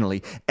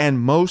emotionally and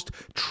most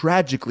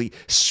tragically,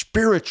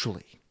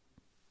 spiritually.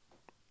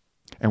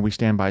 And we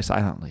stand by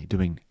silently,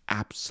 doing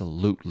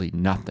absolutely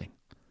nothing,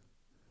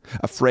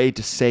 afraid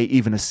to say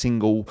even a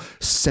single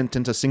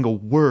sentence, a single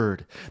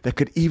word that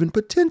could even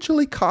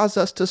potentially cause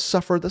us to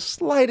suffer the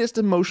slightest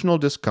emotional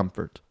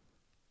discomfort.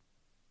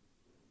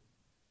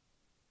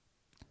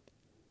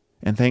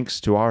 And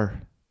thanks to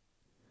our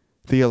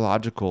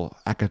theological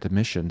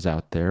academicians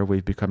out there,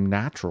 we've become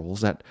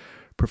naturals at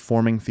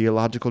performing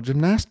theological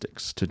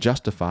gymnastics to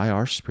justify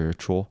our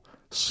spiritual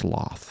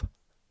sloth.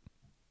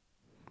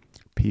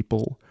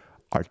 People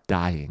are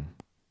dying.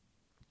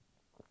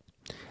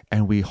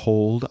 And we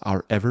hold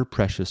our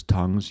ever-precious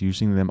tongues,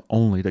 using them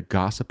only to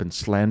gossip and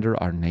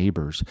slander our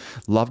neighbors.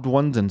 Loved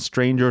ones and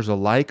strangers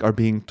alike are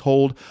being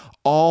told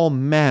all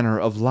manner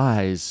of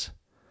lies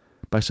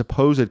by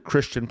supposed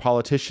Christian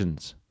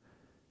politicians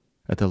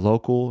at the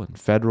local and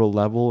federal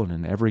level and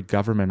in every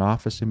government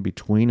office in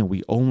between, and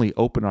we only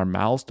open our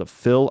mouths to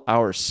fill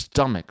our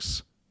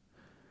stomachs.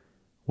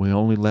 We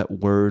only let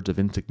words of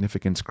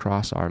insignificance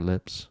cross our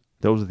lips.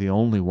 Those are the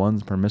only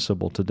ones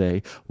permissible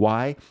today.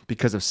 Why?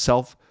 Because of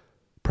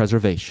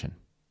self-preservation.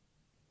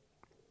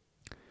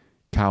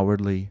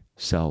 Cowardly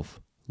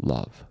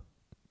self-love.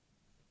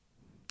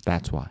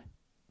 That's why.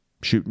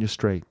 Shooting you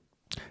straight.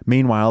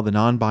 Meanwhile, the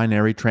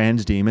non-binary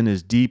trans demon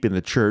is deep in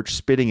the church,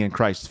 spitting in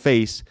Christ's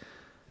face,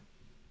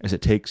 as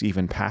it takes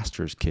even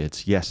pastors'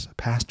 kids, yes,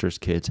 pastors'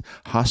 kids,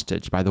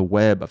 hostage by the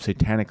web of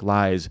satanic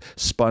lies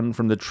spun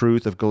from the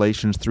truth of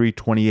Galatians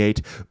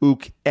 3:28,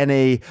 uk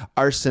ene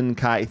arsen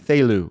kai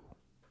thelu.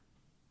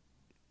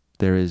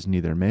 There is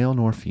neither male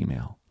nor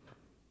female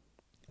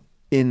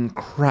in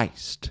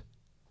Christ.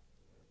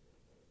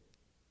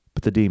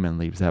 But the demon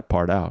leaves that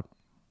part out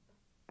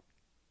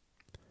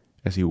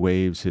as he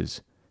waves his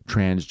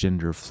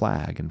transgender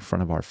flag in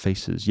front of our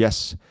faces.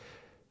 Yes,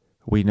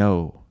 we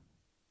know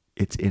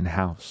it's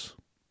in-house.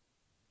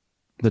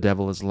 The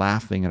devil is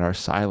laughing at our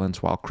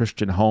silence while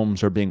Christian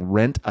homes are being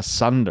rent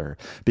asunder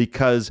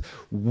because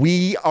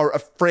we are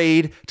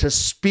afraid to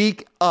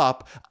speak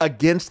up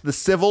against the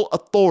civil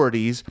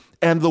authorities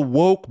and the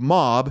woke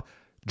mob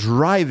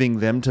driving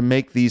them to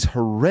make these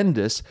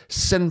horrendous,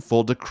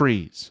 sinful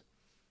decrees.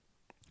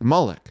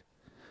 Moloch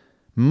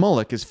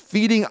is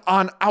feeding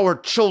on our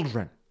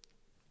children.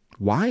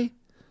 Why?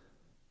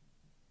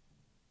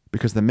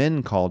 Because the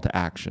men called to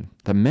action,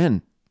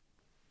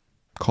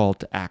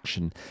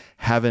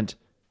 haven't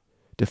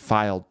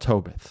defiled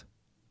Tobit,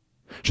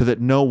 so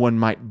that no one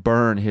might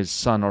burn his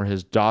son or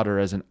his daughter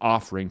as an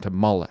offering to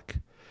Moloch.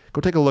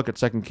 Go take a look at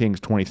 2 Kings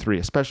 23,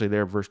 especially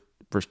there, verse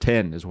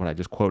 10 is what I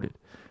just quoted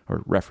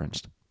or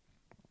referenced.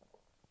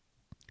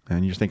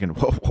 And you're thinking,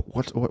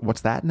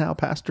 what's that now,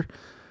 Pastor?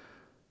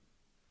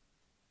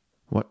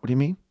 What do you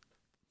mean?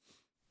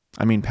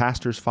 I mean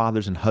pastors,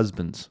 fathers, and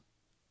husbands.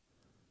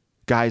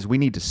 Guys, we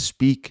need to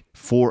speak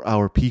for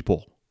our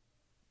people.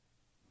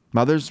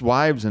 Mothers,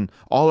 wives, and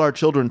all our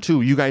children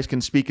too. You guys can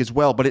speak as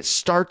well, but it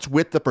starts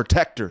with the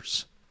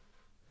protectors.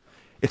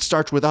 It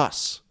starts with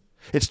us.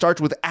 It starts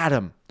with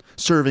Adam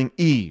serving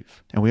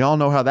Eve. And we all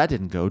know how that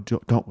didn't go,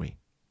 don't we?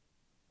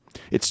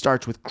 It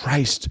starts with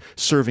Christ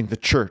serving the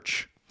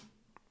church.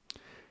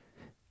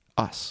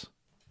 Us,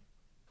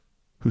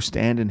 who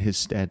stand in his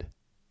stead.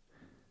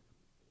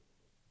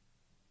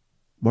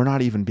 We're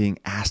not even being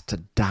asked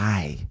to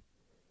die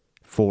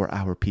for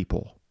our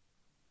people.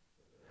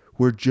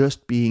 We're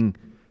just being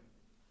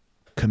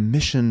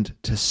commissioned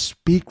to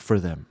speak for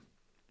them.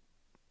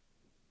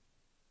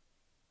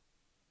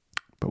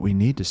 But we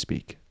need to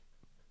speak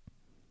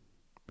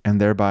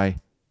and thereby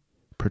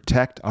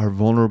protect our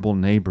vulnerable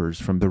neighbors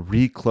from the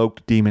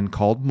recloaked demon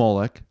called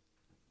Moloch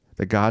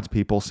that God's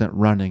people sent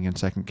running in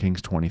 2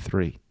 Kings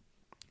 23.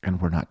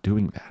 And we're not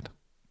doing that.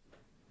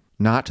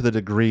 Not to the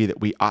degree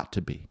that we ought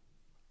to be.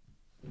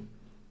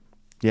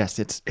 Yes,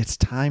 it's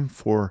time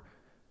for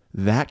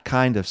that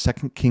kind of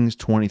 2 Kings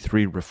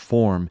 23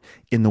 reform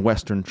in the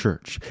Western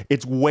church.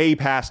 It's way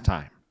past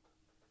time.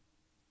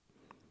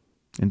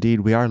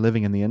 Indeed, we are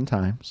living in the end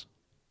times,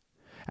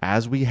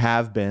 as we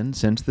have been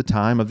since the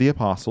time of the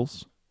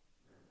apostles.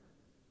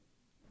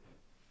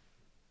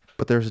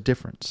 But there's a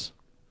difference.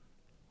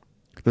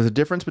 There's a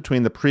difference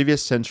between the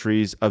previous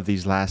centuries of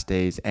these last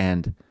days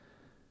and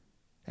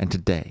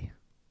today.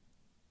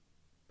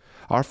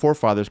 Our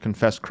forefathers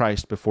confessed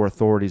Christ before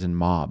authorities and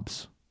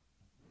mobs.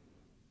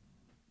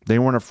 They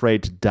weren't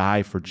afraid to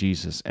die for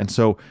Jesus, and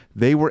so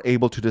they were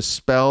able to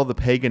dispel the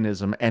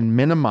paganism and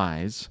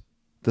minimize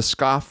the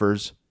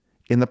scoffers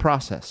in the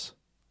process.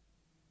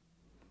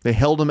 They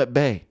held them at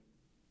bay.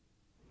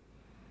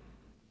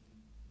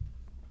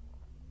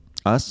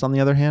 Us, on the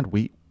other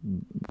hand,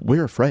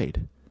 we're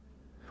afraid.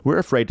 We're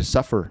afraid to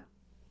suffer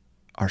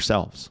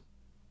ourselves.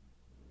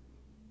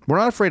 We're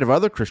not afraid of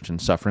other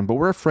Christians suffering, but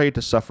we're afraid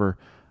to suffer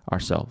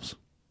ourselves.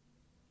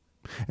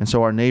 And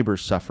so our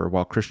neighbors suffer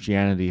while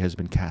Christianity has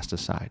been cast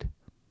aside.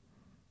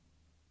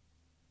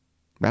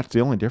 That's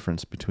the only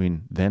difference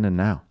between then and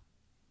now.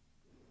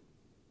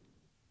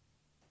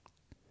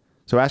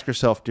 So ask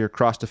yourself, dear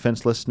Cross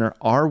Defense listener,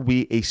 are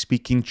we a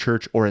speaking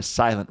church or a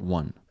silent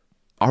one?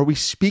 Are we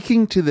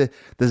speaking to the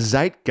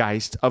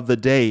zeitgeist of the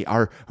day?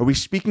 Are we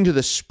speaking to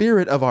the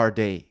spirit of our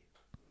day?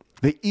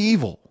 The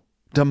evil,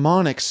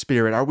 demonic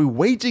spirit? Are we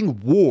waging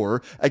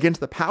war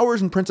against the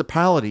powers and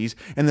principalities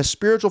and the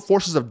spiritual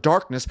forces of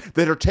darkness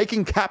that are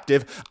taking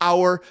captive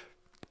our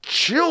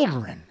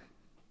children,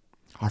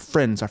 our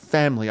friends, our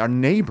family, our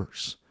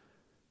neighbors,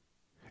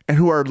 and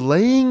who are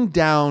laying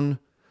down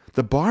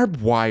the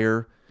barbed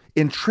wire,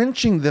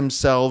 entrenching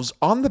themselves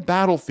on the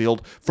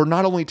battlefield for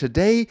not only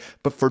today,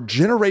 but for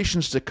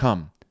generations to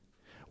come?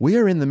 We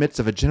are in the midst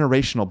of a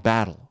generational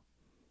battle.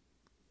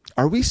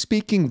 Are we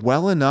speaking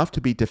well enough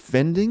to be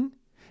defending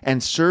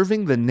and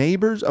serving the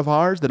neighbors of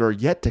ours that are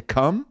yet to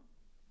come?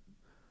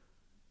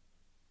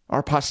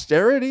 Our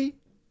posterity?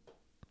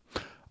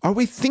 Are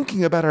we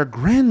thinking about our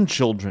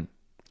grandchildren?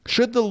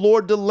 Should the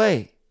Lord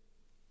delay?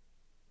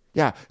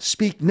 Yeah,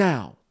 speak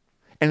now.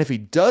 And if he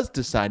does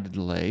decide to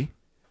delay,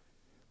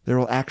 there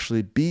will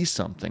actually be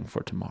something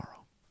for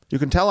tomorrow. You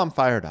can tell I'm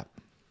fired up.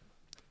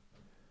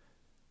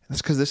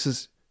 That's because this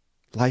is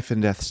life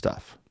and death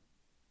stuff.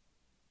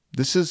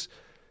 This is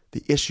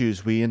the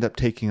issues we end up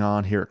taking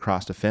on here at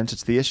Cross Defense.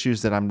 It's the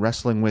issues that I'm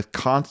wrestling with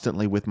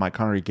constantly with my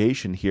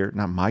congregation here.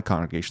 Not my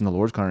congregation, the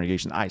Lord's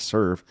congregation I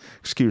serve.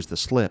 Excuse the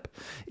slip.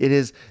 It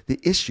is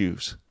the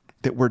issues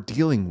that we're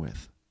dealing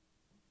with.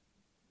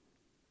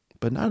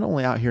 But not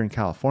only out here in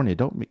California.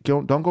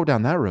 Don't go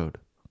down that road.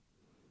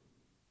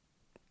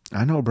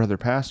 I know brother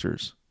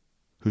pastors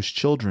whose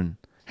children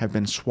have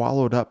been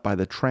swallowed up by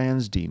the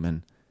trans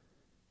demon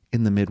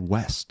in the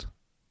Midwest,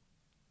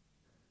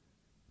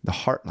 the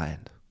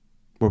heartland,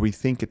 where we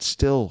think it's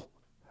still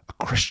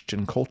a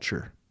Christian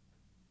culture.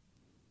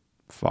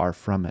 Far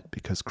from it,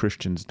 because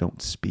Christians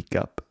don't speak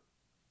up.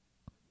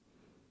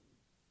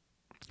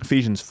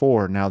 Ephesians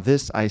 4, now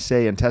this I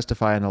say and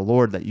testify in the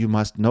Lord, that you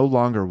must no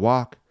longer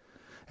walk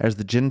as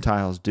the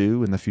Gentiles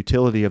do in the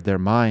futility of their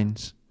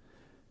minds.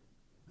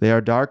 They are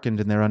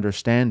darkened in their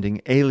understanding,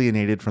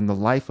 alienated from the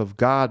life of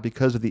God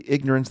because of the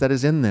ignorance that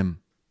is in them,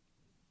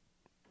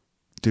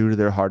 due to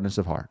their hardness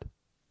of heart.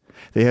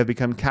 They have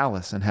become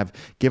callous and have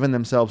given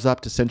themselves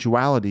up to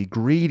sensuality,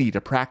 greedy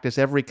to practice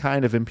every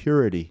kind of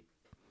impurity.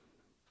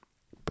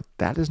 But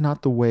that is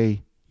not the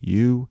way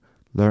you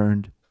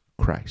learned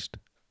Christ.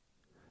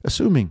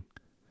 Assuming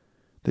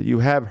that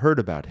you have heard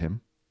about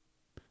him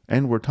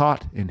and were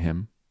taught in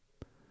him,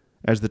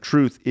 as the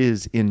truth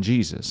is in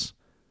Jesus,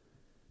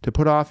 to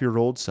put off your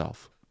old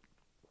self,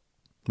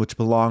 which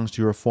belongs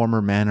to your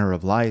former manner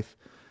of life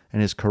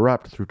and is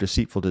corrupt through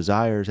deceitful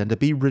desires, and to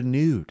be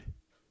renewed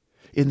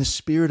in the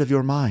spirit of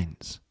your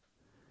minds,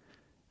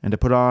 and to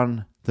put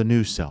on the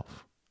new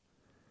self,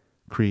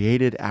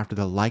 created after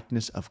the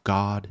likeness of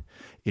God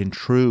in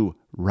true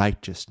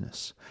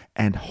righteousness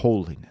and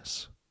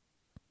holiness.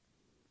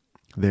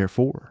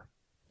 Therefore,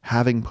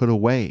 having put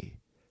away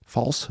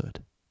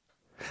falsehood,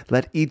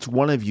 let each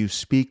one of you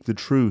speak the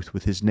truth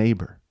with his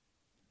neighbor,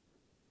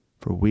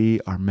 for we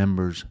are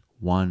members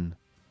one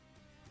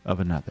of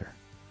another.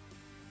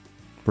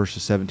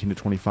 Verses 17 to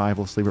 25,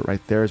 let's leave it right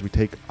there as we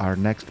take our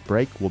next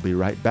break. We'll be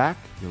right back.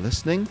 You're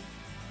listening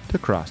to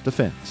Cross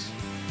Defense.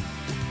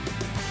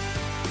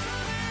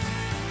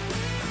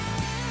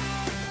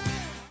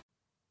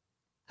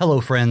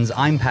 Hello, friends.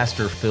 I'm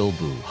Pastor Phil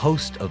Boo,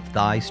 host of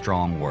Thy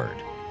Strong Word.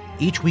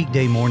 Each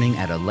weekday morning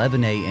at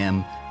 11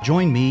 a.m.,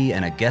 join me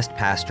and a guest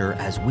pastor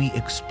as we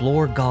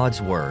explore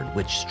God's Word,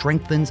 which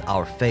strengthens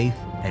our faith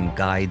and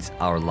guides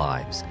our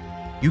lives.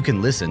 You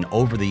can listen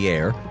over the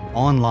air,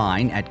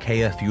 online at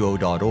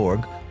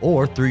kfuo.org,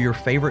 or through your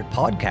favorite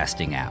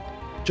podcasting app.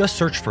 Just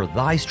search for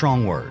Thy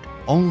Strong Word,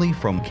 only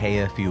from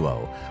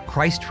KFUO.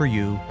 Christ for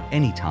you,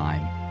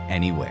 anytime,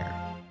 anywhere.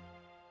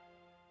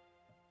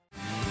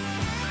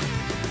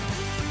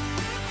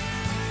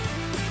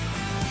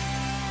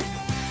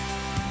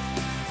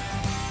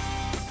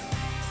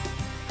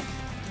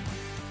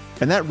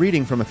 And that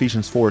reading from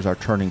Ephesians 4 is our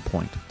turning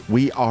point.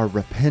 We are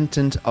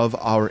repentant of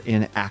our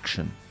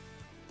inaction.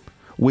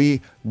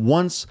 We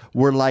once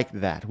were like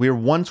that. We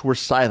once were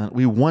silent.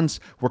 We once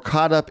were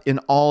caught up in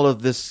all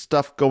of this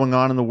stuff going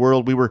on in the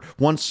world. We were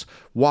once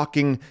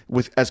walking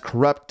as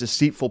corrupt,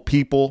 deceitful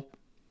people.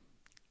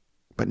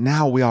 But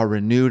now we are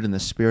renewed in the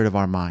spirit of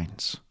our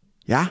minds.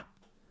 Yeah?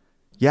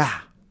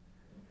 Yeah.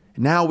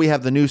 Now we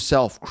have the new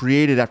self,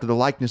 created after the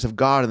likeness of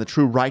God and the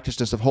true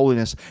righteousness of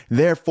holiness.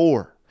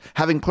 Therefore,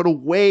 having put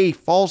away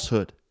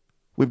falsehood,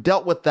 we've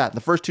dealt with that in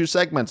the first two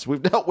segments.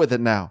 We've dealt with it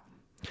now.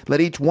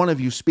 Let each one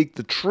of you speak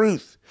the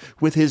truth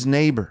with his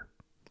neighbor,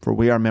 for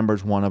we are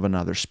members one of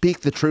another. Speak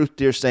the truth,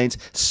 dear saints.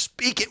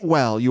 Speak it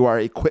well. You are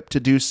equipped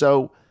to do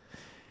so.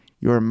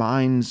 Your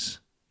minds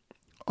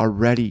are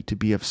ready to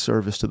be of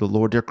service to the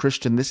Lord. Dear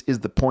Christian, this is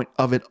the point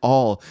of it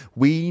all.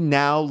 We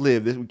now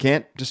live, we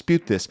can't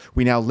dispute this,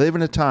 we now live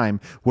in a time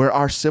where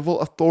our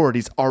civil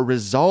authorities are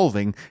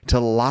resolving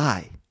to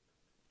lie.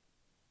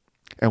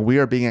 And we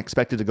are being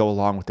expected to go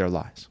along with their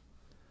lies.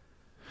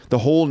 The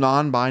whole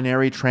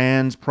non-binary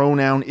trans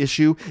pronoun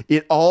issue,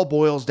 it all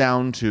boils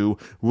down to,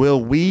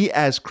 will we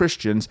as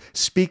Christians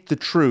speak the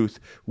truth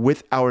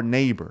with our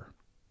neighbor,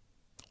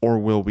 or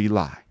will we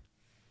lie?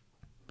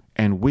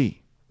 And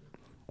we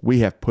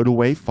have put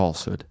away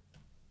falsehood.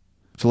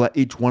 So let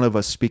each one of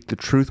us speak the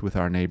truth with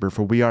our neighbor,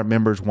 for we are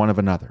members one of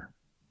another.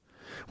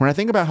 When I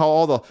think about how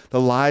all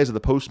the lies of the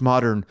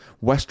postmodern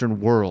Western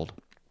world,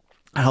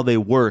 how they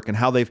work and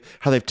how they've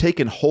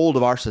taken hold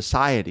of our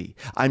society,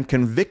 I'm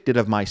convicted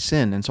of my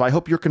sin. And so I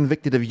hope you're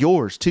convicted of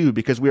yours too,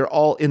 because we are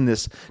all in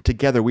this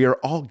together. We are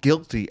all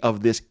guilty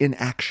of this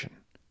inaction.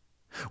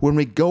 When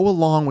we go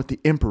along with the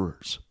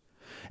emperors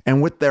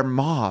and with their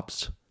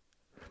mobs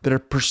that are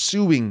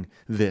pursuing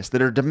this,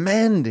 that are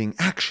demanding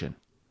action,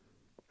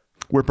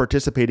 we're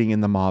participating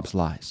in the mob's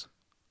lies.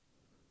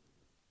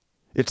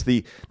 It's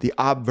the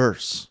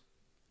obverse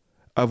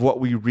of what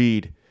we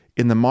read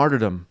in the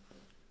martyrdom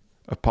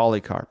of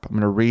Polycarp. I'm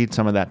going to read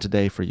some of that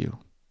today for you.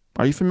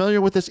 Are you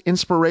familiar with this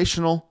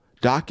inspirational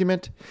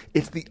document?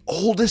 It's the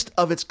oldest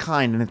of its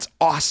kind, and it's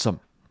awesome.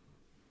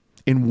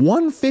 In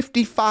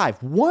 155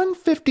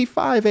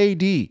 AD,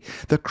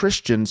 the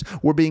Christians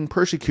were being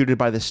persecuted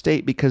by the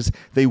state because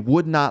they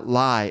would not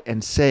lie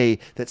and say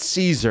that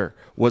Caesar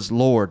was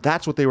Lord.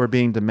 That's what they were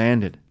being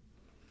demanded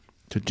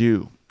to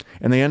do.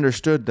 And they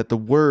understood that the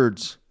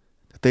words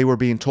that they were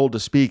being told to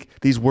speak,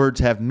 these words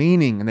have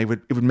meaning, and it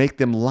would make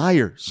them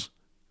liars.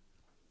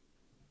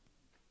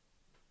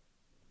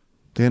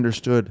 They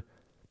understood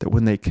that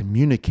when they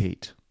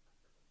communicate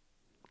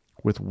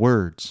with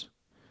words,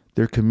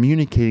 they're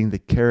communicating the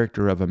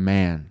character of a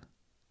man.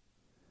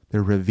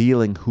 They're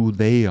revealing who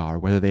they are,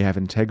 whether they have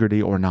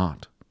integrity or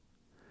not.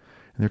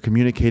 And they're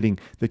communicating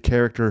the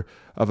character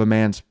of a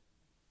man's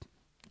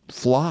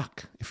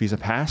flock, if he's a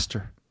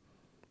pastor,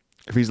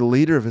 if he's a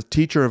leader, of a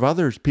teacher of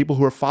others, people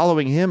who are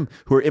following him,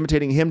 who are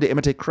imitating him to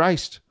imitate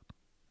Christ.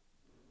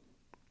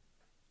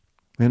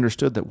 They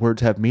understood that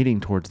words have meaning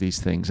towards these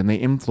things, and they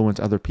influence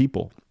other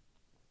people.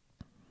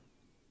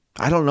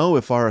 I don't know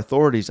if our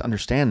authorities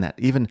understand that.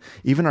 Even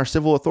our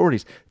civil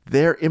authorities,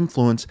 their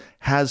influence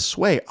has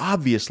sway,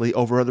 obviously,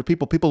 over other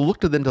people. People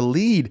look to them to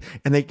lead,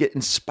 and they get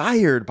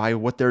inspired by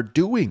what they're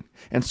doing.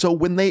 And so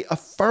when they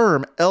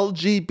affirm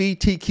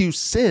LGBTQ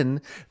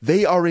sin,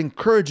 they are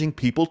encouraging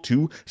people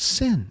to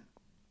sin.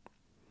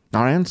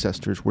 Our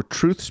ancestors were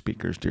truth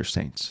speakers, dear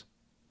saints,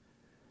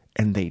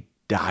 and they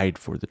died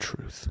for the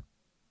truth.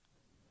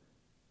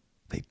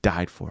 They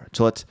died for it.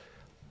 So let's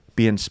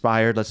be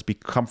inspired. Let's be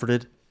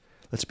comforted.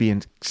 Let's be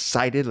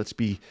excited. Let's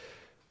be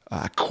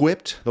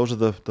equipped. Those are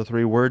the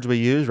three words we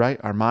use, right?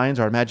 Our minds,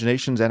 our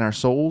imaginations, and our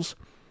souls,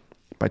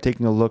 by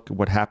taking a look at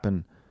what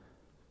happened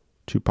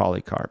to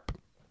Polycarp.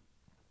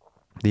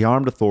 The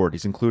armed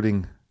authorities,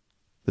 including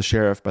the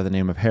sheriff by the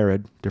name of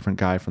Herod, different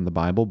guy from the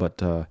Bible, but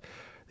the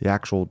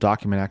actual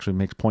document actually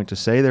makes point to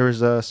say there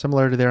is a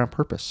similarity there on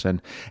purpose.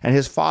 And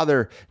his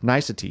father,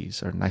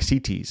 Nicetes,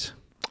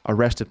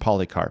 arrested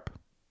Polycarp.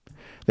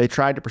 They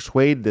tried to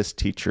persuade this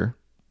teacher,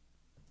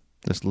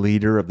 this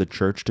leader of the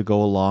church, to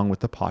go along with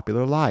the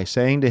popular lie,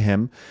 saying to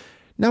him,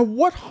 "Now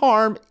what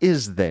harm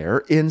is there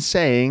in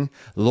saying,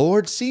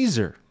 'Lord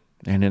Caesar,'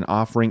 and in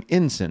offering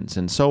incense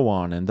and so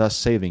on, and thus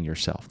saving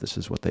yourself?" This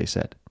is what they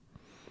said.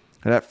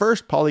 And at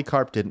first,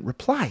 Polycarp didn't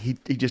reply. He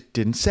just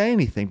didn't say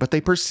anything, but they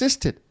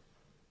persisted.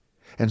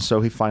 And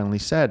so he finally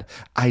said,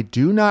 "I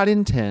do not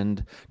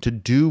intend to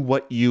do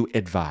what you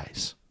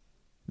advise."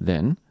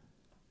 Then,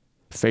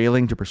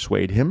 failing to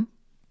persuade him,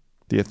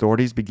 the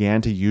authorities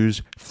began to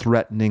use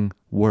threatening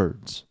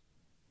words,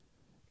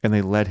 and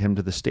they led him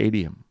to the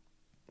stadium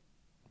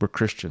where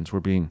Christians were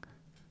being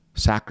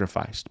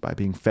sacrificed by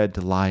being fed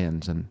to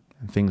lions and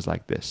things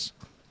like this.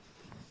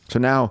 So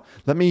now,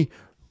 let me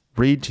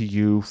read to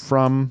you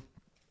from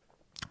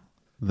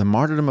the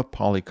martyrdom of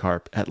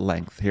Polycarp at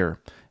length here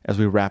as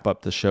we wrap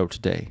up the show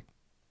today.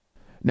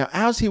 "Now,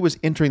 as he was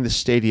entering the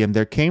stadium,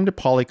 there came to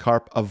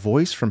Polycarp a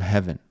voice from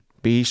heaven.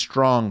 'Be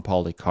strong,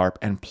 Polycarp,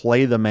 and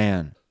play the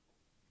man.'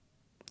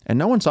 And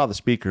no one saw the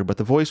speaker, but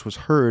the voice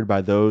was heard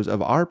by those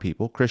of our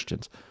people,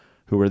 Christians,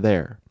 who were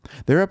there.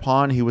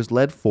 Thereupon he was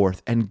led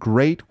forth, and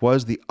great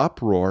was the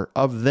uproar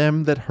of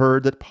them that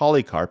heard that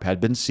Polycarp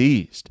had been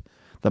seized.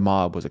 The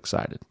mob was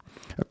excited.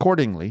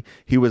 Accordingly,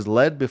 he was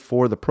led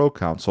before the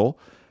proconsul,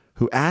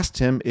 who asked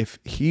him if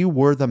he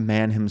were the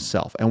man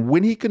himself. And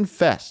when he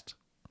confessed,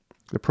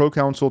 the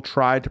proconsul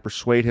tried to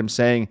persuade him,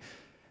 saying,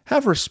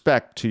 "Have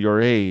respect to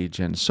your age,"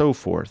 and so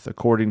forth,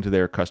 according to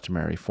their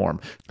customary form.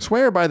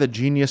 "Swear by the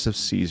genius of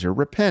Caesar.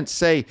 Repent.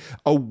 Say,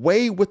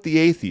 away with the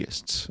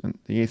atheists." And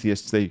the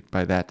atheists,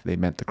 by that they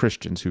meant the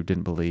Christians who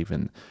didn't believe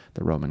in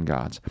the Roman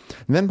gods.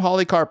 And then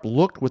Polycarp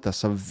looked with a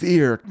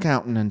severe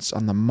countenance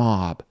on the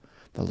mob,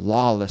 the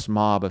lawless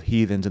mob of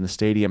heathens in the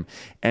stadium,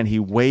 and he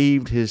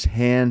waved his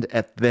hand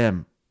at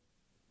them.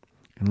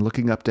 And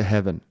looking up to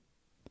heaven,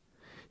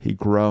 he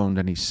groaned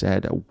and he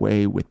said,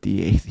 "Away with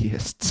the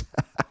atheists."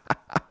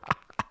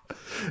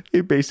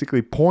 He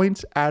basically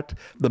points at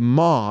the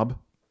mob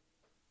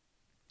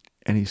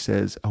and he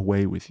says,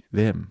 "Away with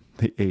them,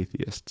 the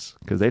atheists,"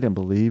 because they didn't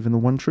believe in the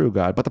one true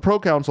God. But the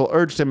proconsul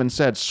urged him and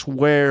said,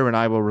 "Swear and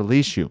I will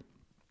release you.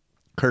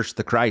 Curse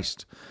the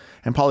Christ."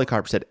 And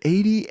Polycarp said,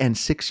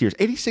 86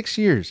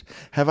 years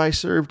have I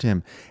served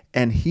him,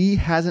 and he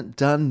hasn't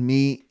done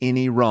me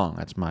any wrong.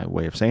 That's my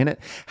way of saying it.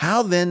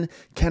 How then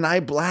can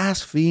I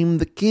blaspheme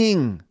the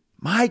king,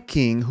 my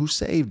king who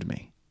saved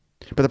me?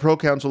 But the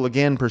proconsul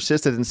again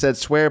persisted and said,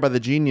 "Swear by the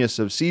genius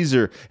of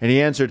Caesar." And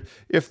he answered,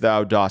 "If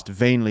thou dost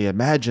vainly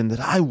imagine that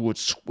I would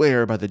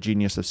swear by the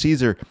genius of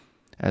Caesar,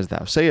 as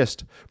thou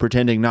sayest,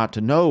 pretending not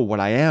to know what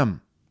I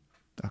am,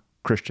 a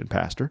Christian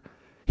pastor,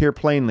 hear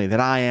plainly that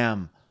I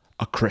am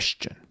a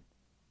Christian.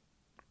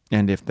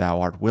 And if thou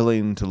art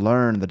willing to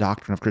learn the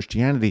doctrine of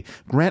Christianity,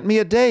 grant me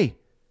a day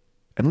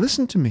and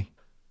listen to me."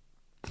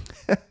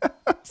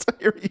 So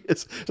here he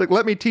is. It's like,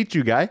 let me teach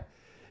you, guy.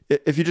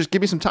 If you just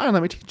give me some time,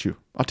 let me teach you.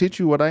 I'll teach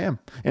you what I am.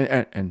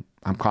 And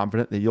I'm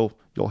confident that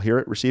you'll hear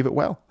it, receive it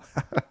well.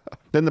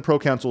 Then the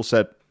proconsul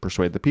said,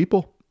 "Persuade the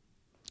people."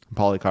 And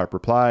Polycarp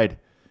replied,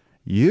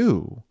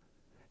 "You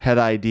had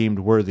I deemed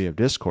worthy of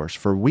discourse,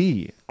 for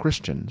we,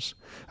 Christians,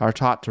 are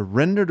taught to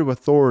render to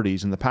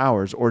authorities and the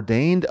powers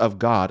ordained of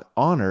God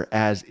honor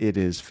as it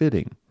is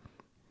fitting.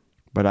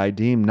 But I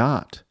deem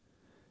not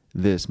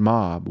this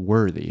mob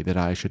worthy that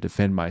I should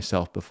defend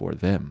myself before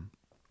them."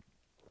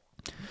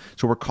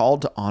 So we're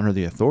called to honor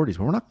the authorities,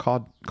 but we're not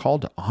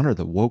called to honor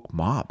the woke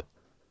mob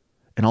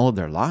and all of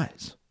their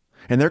lies.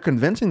 And they're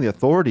convincing the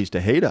authorities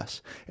to hate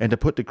us and to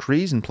put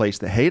decrees in place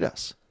that hate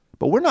us.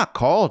 But we're not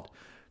called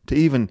to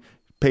even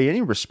pay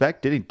any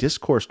respect, any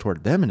discourse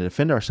toward them, and to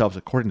defend ourselves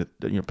according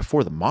to,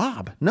 before the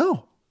mob.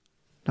 No,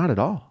 not at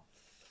all.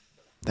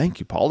 Thank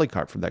you,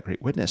 Polycarp, for that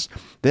great witness.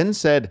 Then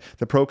said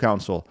the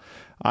proconsul,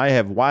 "I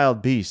have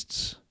wild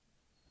beasts.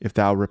 If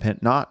thou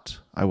repent not,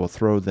 I will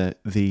throw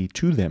thee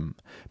to them."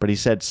 But he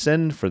said,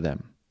 "Send for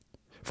them.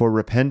 For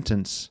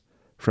repentance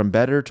from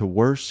better to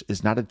worse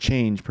is not a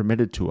change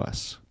permitted to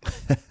us."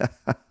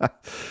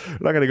 We're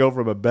not going to go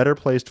from a better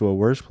place to a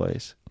worse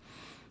place.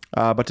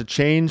 But to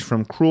change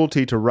from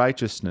cruelty to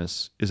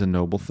righteousness is a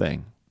noble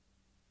thing.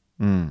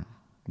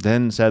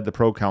 Then said the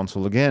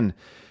proconsul again,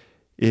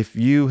 "If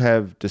you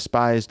have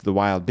despised the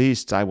wild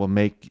beasts, I will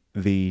make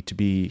thee to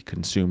be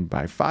consumed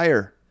by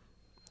fire,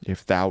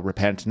 if thou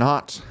repent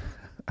not."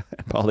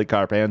 And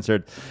Polycarp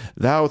answered,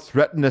 "Thou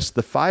threatenest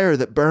the fire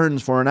that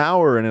burns for an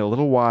hour, and in a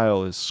little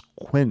while is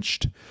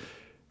quenched.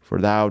 For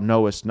thou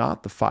knowest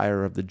not the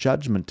fire of the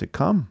judgment to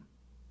come,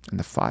 and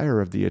the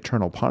fire of the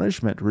eternal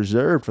punishment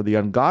reserved for the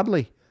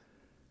ungodly.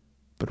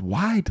 But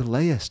why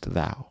delayest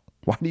thou?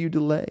 Why do you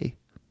delay?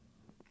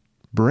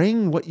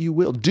 Bring what you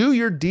will. Do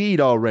your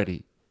deed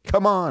already.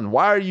 Come on,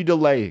 why are you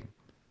delaying?"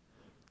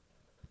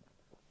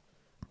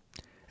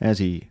 As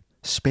he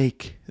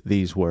spake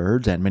these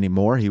words, and many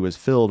more, he was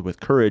filled with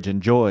courage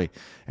and joy,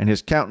 and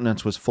his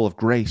countenance was full of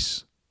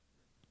grace,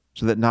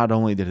 so that not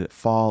only did it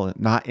fall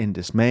not in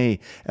dismay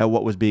at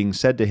what was being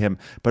said to him,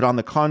 but on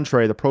the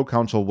contrary, the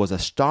proconsul was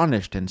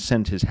astonished and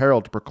sent his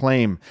herald to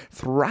proclaim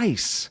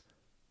thrice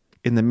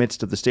in the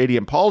midst of the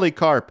stadium,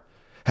 "Polycarp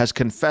has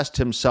confessed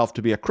himself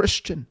to be a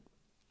Christian."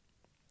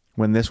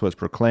 When this was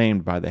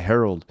proclaimed by the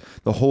herald,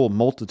 the whole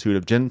multitude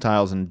of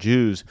Gentiles and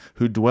Jews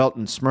who dwelt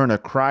in Smyrna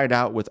cried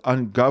out with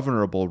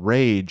ungovernable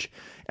rage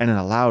and in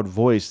a loud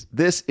voice,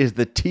 "This is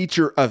the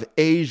teacher of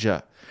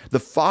Asia, the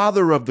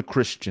father of the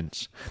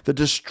Christians, the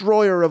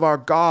destroyer of our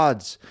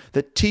gods,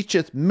 that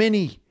teacheth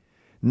many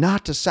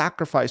not to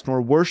sacrifice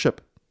nor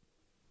worship."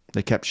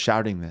 They kept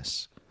shouting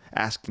this,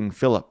 asking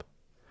Philip,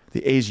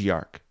 the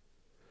Asiarch,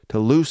 to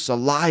loose a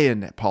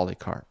lion at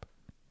Polycarp.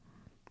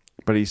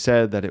 But he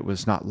said that it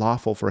was not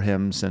lawful for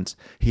him, since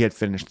he had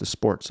finished the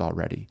sports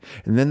already.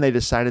 And then they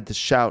decided to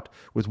shout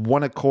with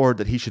one accord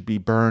that he should be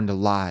burned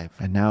alive.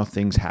 And now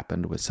things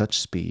happened with such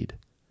speed,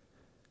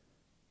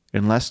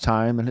 in less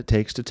time than it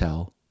takes to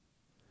tell.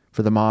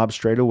 For the mob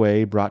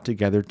straightway brought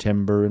together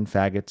timber and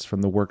faggots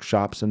from the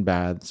workshops and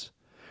baths,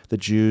 the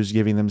Jews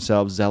giving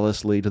themselves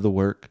zealously to the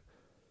work,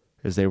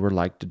 as they were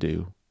like to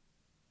do.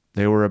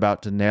 They were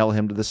about to nail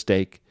him to the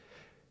stake,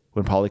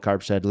 when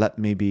Polycarp said, "Let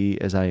me be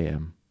as I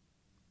am."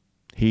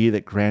 He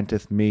that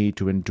granteth me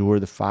to endure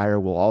the fire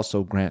will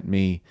also grant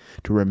me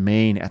to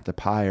remain at the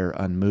pyre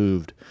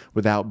unmoved,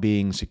 without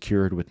being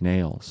secured with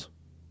nails.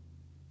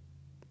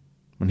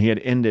 When he had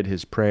ended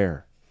his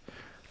prayer,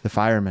 the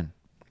fireman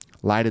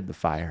lighted the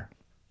fire,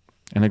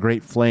 and a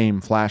great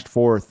flame flashed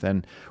forth,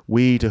 and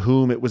we to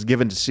whom it was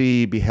given to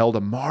see beheld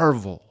a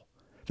marvel.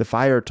 The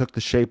fire took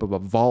the shape of a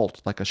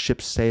vault like a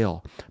ship's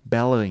sail,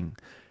 bellying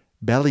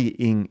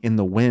in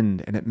the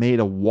wind, and it made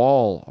a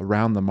wall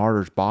around the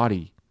martyr's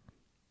body.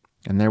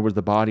 And there was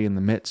the body in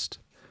the midst,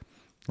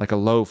 like a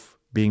loaf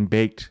being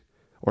baked,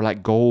 or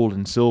like gold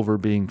and silver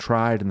being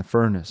tried in the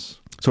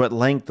furnace. So at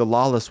length the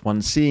lawless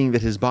one, seeing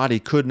that his body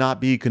could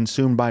not be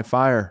consumed by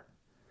fire,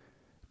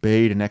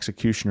 bade an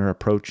executioner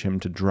approach him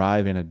to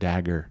drive in a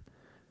dagger.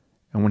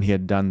 And when he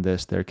had done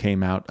this, there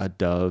came out a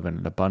dove and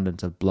an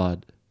abundance of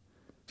blood,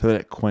 so that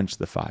it quenched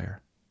the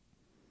fire.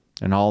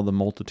 And all the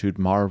multitude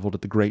marveled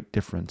at the great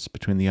difference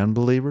between the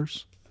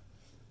unbelievers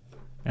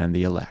and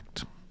the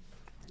elect.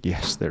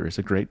 Yes, there is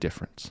a great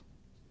difference.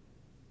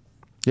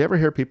 You ever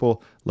hear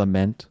people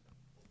lament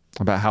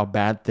about how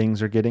bad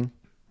things are getting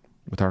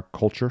with our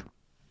culture?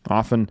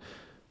 Often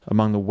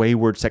among the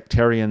wayward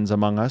sectarians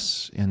among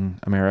us in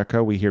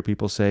America, we hear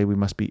people say we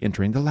must be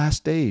entering the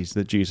last days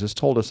that Jesus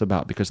told us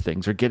about because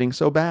things are getting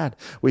so bad.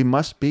 We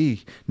must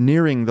be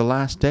nearing the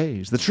last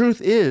days. The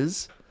truth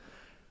is,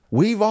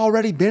 we've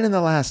already been in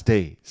the last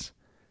days.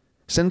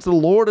 Since the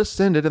Lord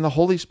ascended and the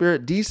Holy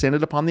Spirit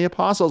descended upon the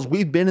apostles,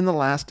 we've been in the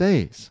last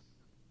days.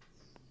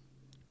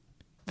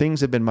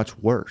 Things have been much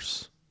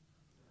worse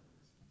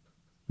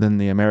than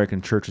the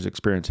American church is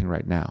experiencing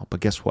right now. But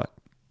guess what?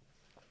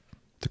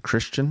 The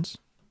Christians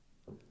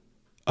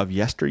of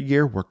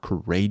yesteryear were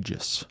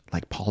courageous,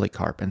 like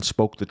Polycarp, and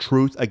spoke the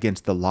truth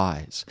against the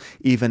lies,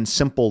 even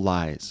simple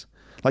lies.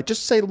 Like,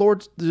 just say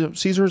Lord,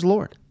 Caesar is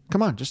Lord.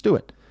 Come on, just do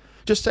it.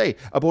 Just say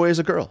a boy is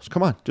a girl.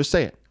 Come on, just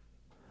say it.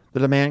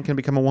 That a man can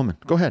become a woman.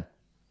 Go ahead.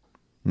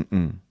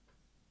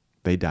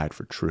 They died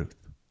for truth.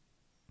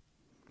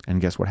 And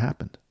guess what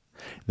happened?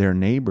 Their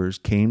neighbors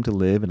came to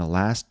live in a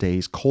last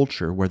days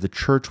culture where the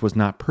church was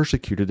not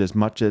persecuted as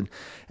much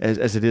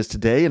as it is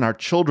today, and our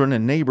children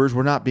and neighbors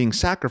were not being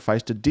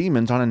sacrificed to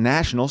demons on a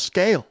national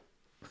scale.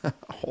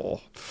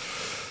 Oh,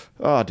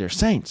 dear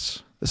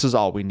saints, this is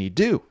all we need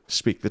to do,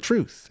 speak the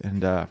truth.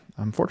 And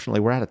unfortunately,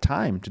 we're out of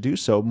time to do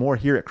so, more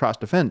here at Cross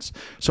Defense.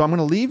 So I'm going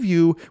to leave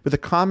you with a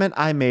comment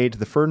I made to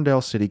the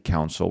Ferndale City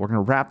Council. We're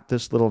going to wrap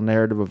this little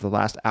narrative of the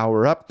last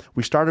hour up.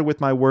 We started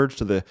with my words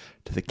to the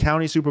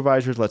county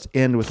supervisors. Let's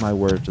end with my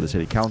words to the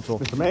City Council.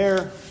 Mr.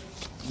 Mayor,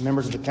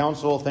 members of the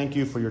council, thank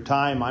you for your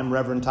time. I'm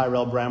Reverend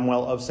Tyrell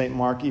Bramwell of St.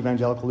 Mark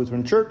Evangelical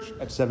Lutheran Church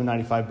at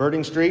 795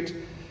 Birding Street.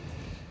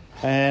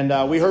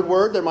 And we heard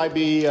word there might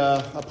be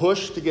a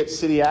push to get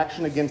city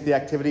action against the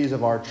activities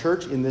of our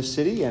church in this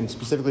city, and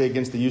specifically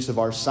against the use of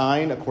our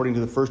sign according to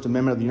the First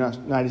Amendment of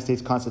the United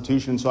States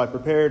Constitution. So I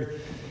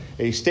prepared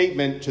a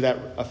statement to that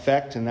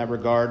effect in that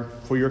regard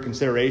for your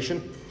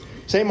consideration.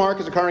 St. Mark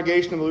is a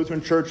congregation of the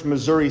Lutheran Church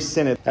Missouri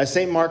Synod. As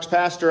St. Mark's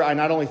pastor, I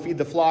not only feed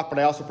the flock, but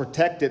I also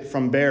protect it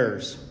from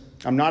bears.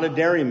 I'm not a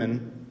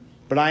dairyman,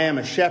 but I am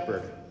a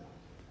shepherd,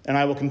 and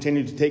I will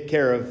continue to take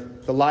care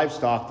of the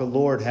livestock the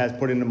Lord has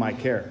put into my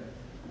care.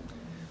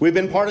 We've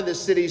been part of this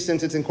city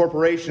since its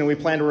incorporation, and we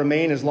plan to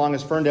remain as long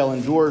as Ferndale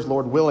endures,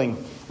 Lord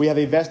willing. We have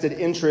a vested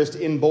interest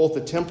in both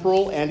the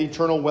temporal and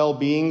eternal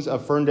well-beings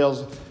of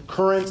Ferndale's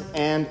current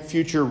and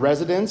future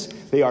residents.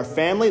 They are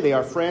family, they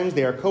are friends,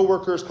 they are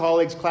co-workers,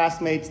 colleagues,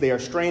 classmates, they are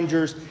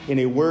strangers. In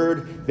a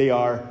word, they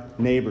are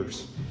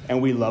neighbors,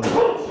 and we love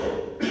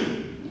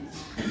them.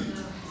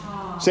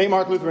 St.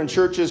 Mark Lutheran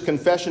Church's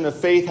confession of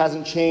faith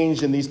hasn't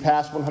changed in these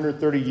past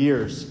 130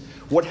 years.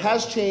 What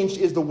has changed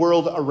is the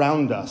world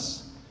around us.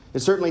 It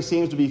certainly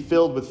seems to be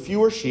filled with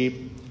fewer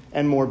sheep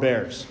and more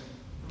bears.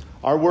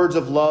 Our words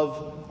of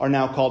love are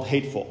now called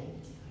hateful.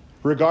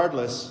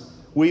 Regardless,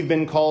 we've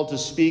been called to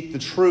speak the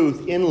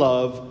truth in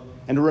love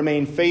and to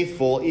remain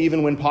faithful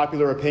even when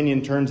popular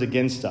opinion turns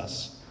against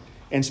us.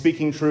 And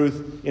speaking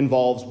truth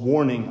involves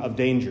warning of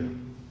danger.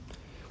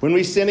 When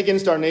we sin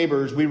against our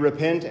neighbors, we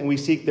repent and we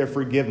seek their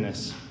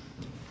forgiveness.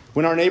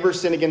 When our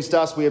neighbors sin against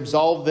us, we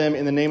absolve them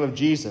in the name of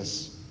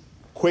Jesus,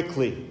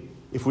 quickly,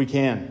 if we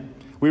can.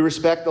 We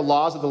respect the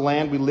laws of the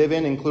land we live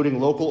in,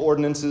 including local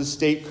ordinances,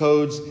 state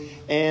codes,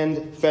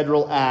 and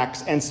federal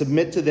acts, and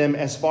submit to them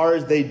as far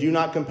as they do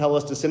not compel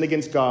us to sin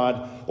against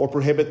God or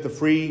prohibit the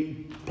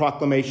free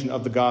proclamation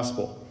of the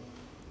gospel.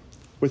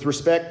 With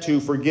respect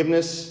to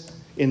forgiveness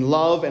in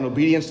love and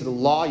obedience to the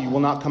law, you will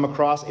not come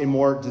across a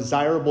more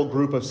desirable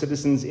group of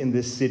citizens in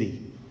this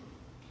city.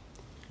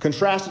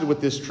 Contrasted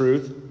with this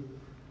truth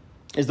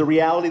is the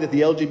reality that the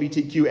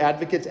LGBTQ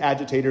advocates,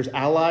 agitators,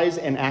 allies,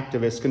 and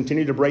activists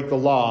continue to break the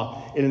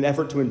law in an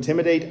effort to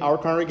intimidate our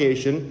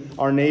congregation,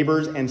 our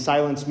neighbors, and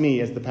silence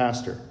me as the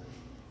pastor.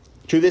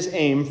 To this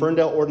aim,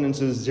 Ferndale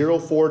Ordinances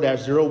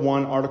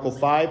 04-01, Article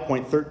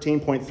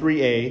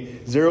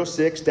 5.13.3a,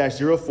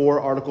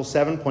 06-04, Article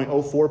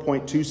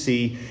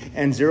 7.04.2c,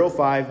 and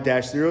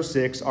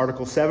 05-06,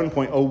 Article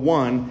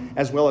 7.01,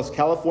 as well as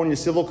California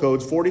Civil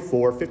Codes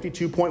 44,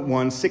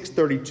 52.1,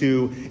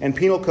 632, and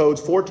Penal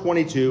Codes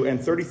 422 and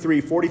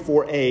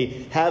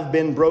 3344a have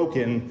been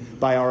broken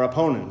by our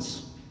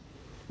opponents.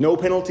 No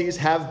penalties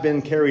have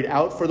been carried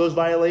out for those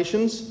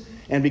violations,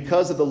 and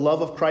because of the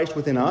love of Christ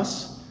within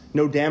us,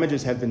 no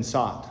damages have been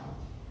sought.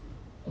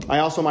 I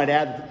also might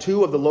add that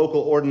 2 of the local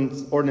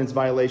ordinance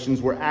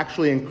violations were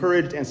actually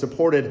encouraged and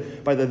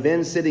supported by the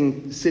then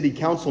sitting city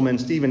councilman,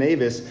 Stephen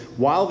Avis,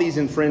 while these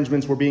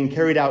infringements were being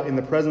carried out in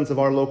the presence of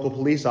our local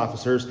police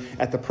officers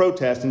at the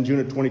protest in June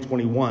of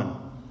 2021.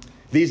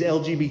 These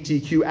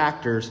LGBTQ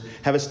actors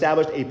have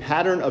established a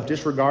pattern of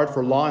disregard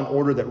for law and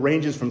order that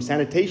ranges from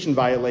sanitation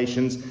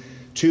violations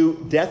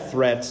to death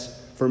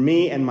threats for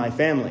me and my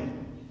family,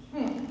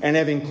 and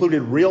have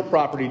included real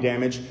property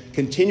damage,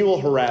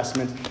 continual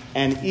harassment,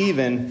 and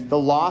even the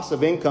loss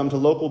of income to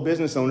local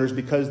business owners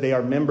because they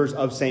are members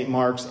of St.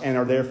 Mark's and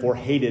are therefore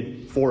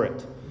hated for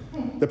it.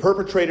 The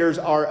perpetrators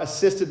are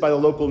assisted by the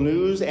local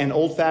news and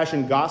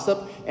old-fashioned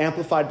gossip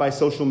amplified by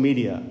social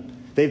media.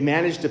 They've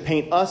managed to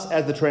paint us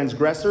as the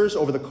transgressors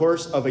over the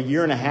course of a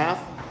year and a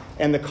half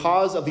and the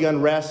cause of the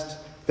unrest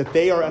that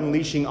they are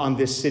unleashing on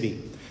this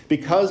city.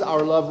 Because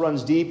our love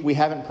runs deep, we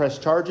haven't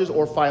pressed charges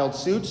or filed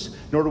suits,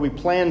 nor do we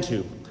plan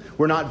to.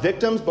 We're not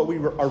victims, but we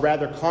are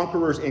rather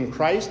conquerors in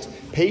Christ.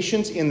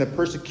 Patience in the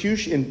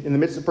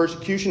midst of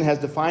persecution has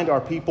defined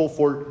our people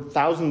for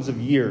thousands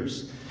of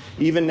years.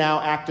 Even now,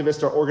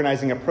 activists are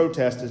organizing a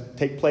protest to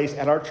take place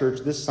at our church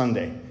this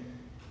Sunday.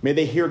 May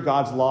they hear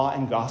God's law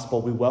and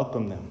gospel. We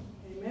welcome them.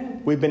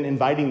 Amen. We've been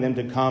inviting them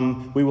to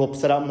come. We will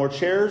set out more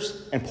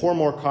chairs and pour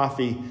more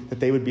coffee that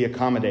they would be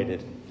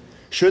accommodated.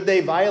 Should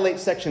they violate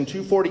Section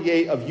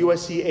 248 of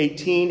USC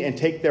 18 and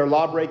take their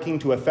lawbreaking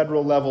to a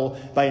federal level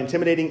by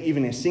intimidating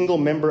even a single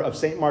member of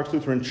St. Mark's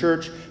Lutheran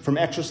Church from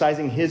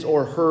exercising his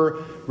or her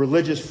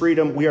religious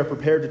freedom, we are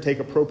prepared to take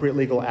appropriate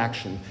legal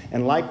action.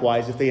 And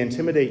likewise, if they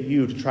intimidate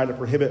you to try to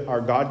prohibit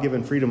our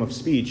God-given freedom of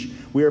speech,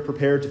 we are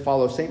prepared to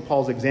follow St.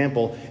 Paul's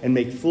example and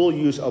make full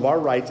use of our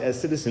rights as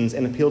citizens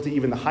and appeal to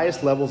even the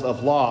highest levels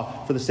of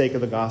law for the sake of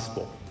the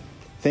gospel.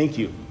 Thank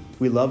you.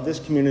 We love this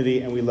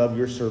community, and we love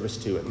your service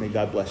to it. May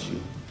God bless you.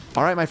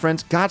 All right, my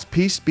friends, God's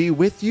peace be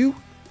with you.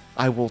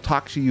 I will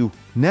talk to you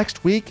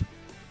next week.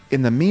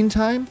 In the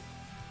meantime,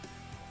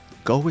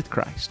 go with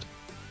Christ.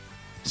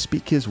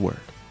 Speak his word.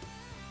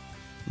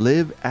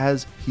 Live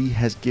as he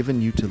has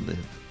given you to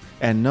live.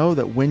 And know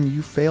that when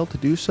you fail to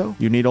do so,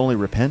 you need only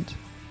repent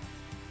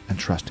and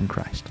trust in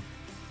Christ.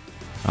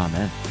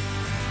 Amen.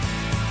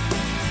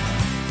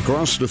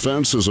 Cross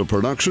Defense is a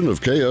production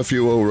of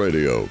KFUO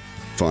Radio.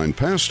 Find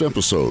past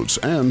episodes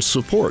and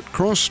support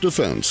Cross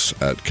Defense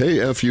at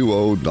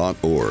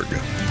kfuo.org.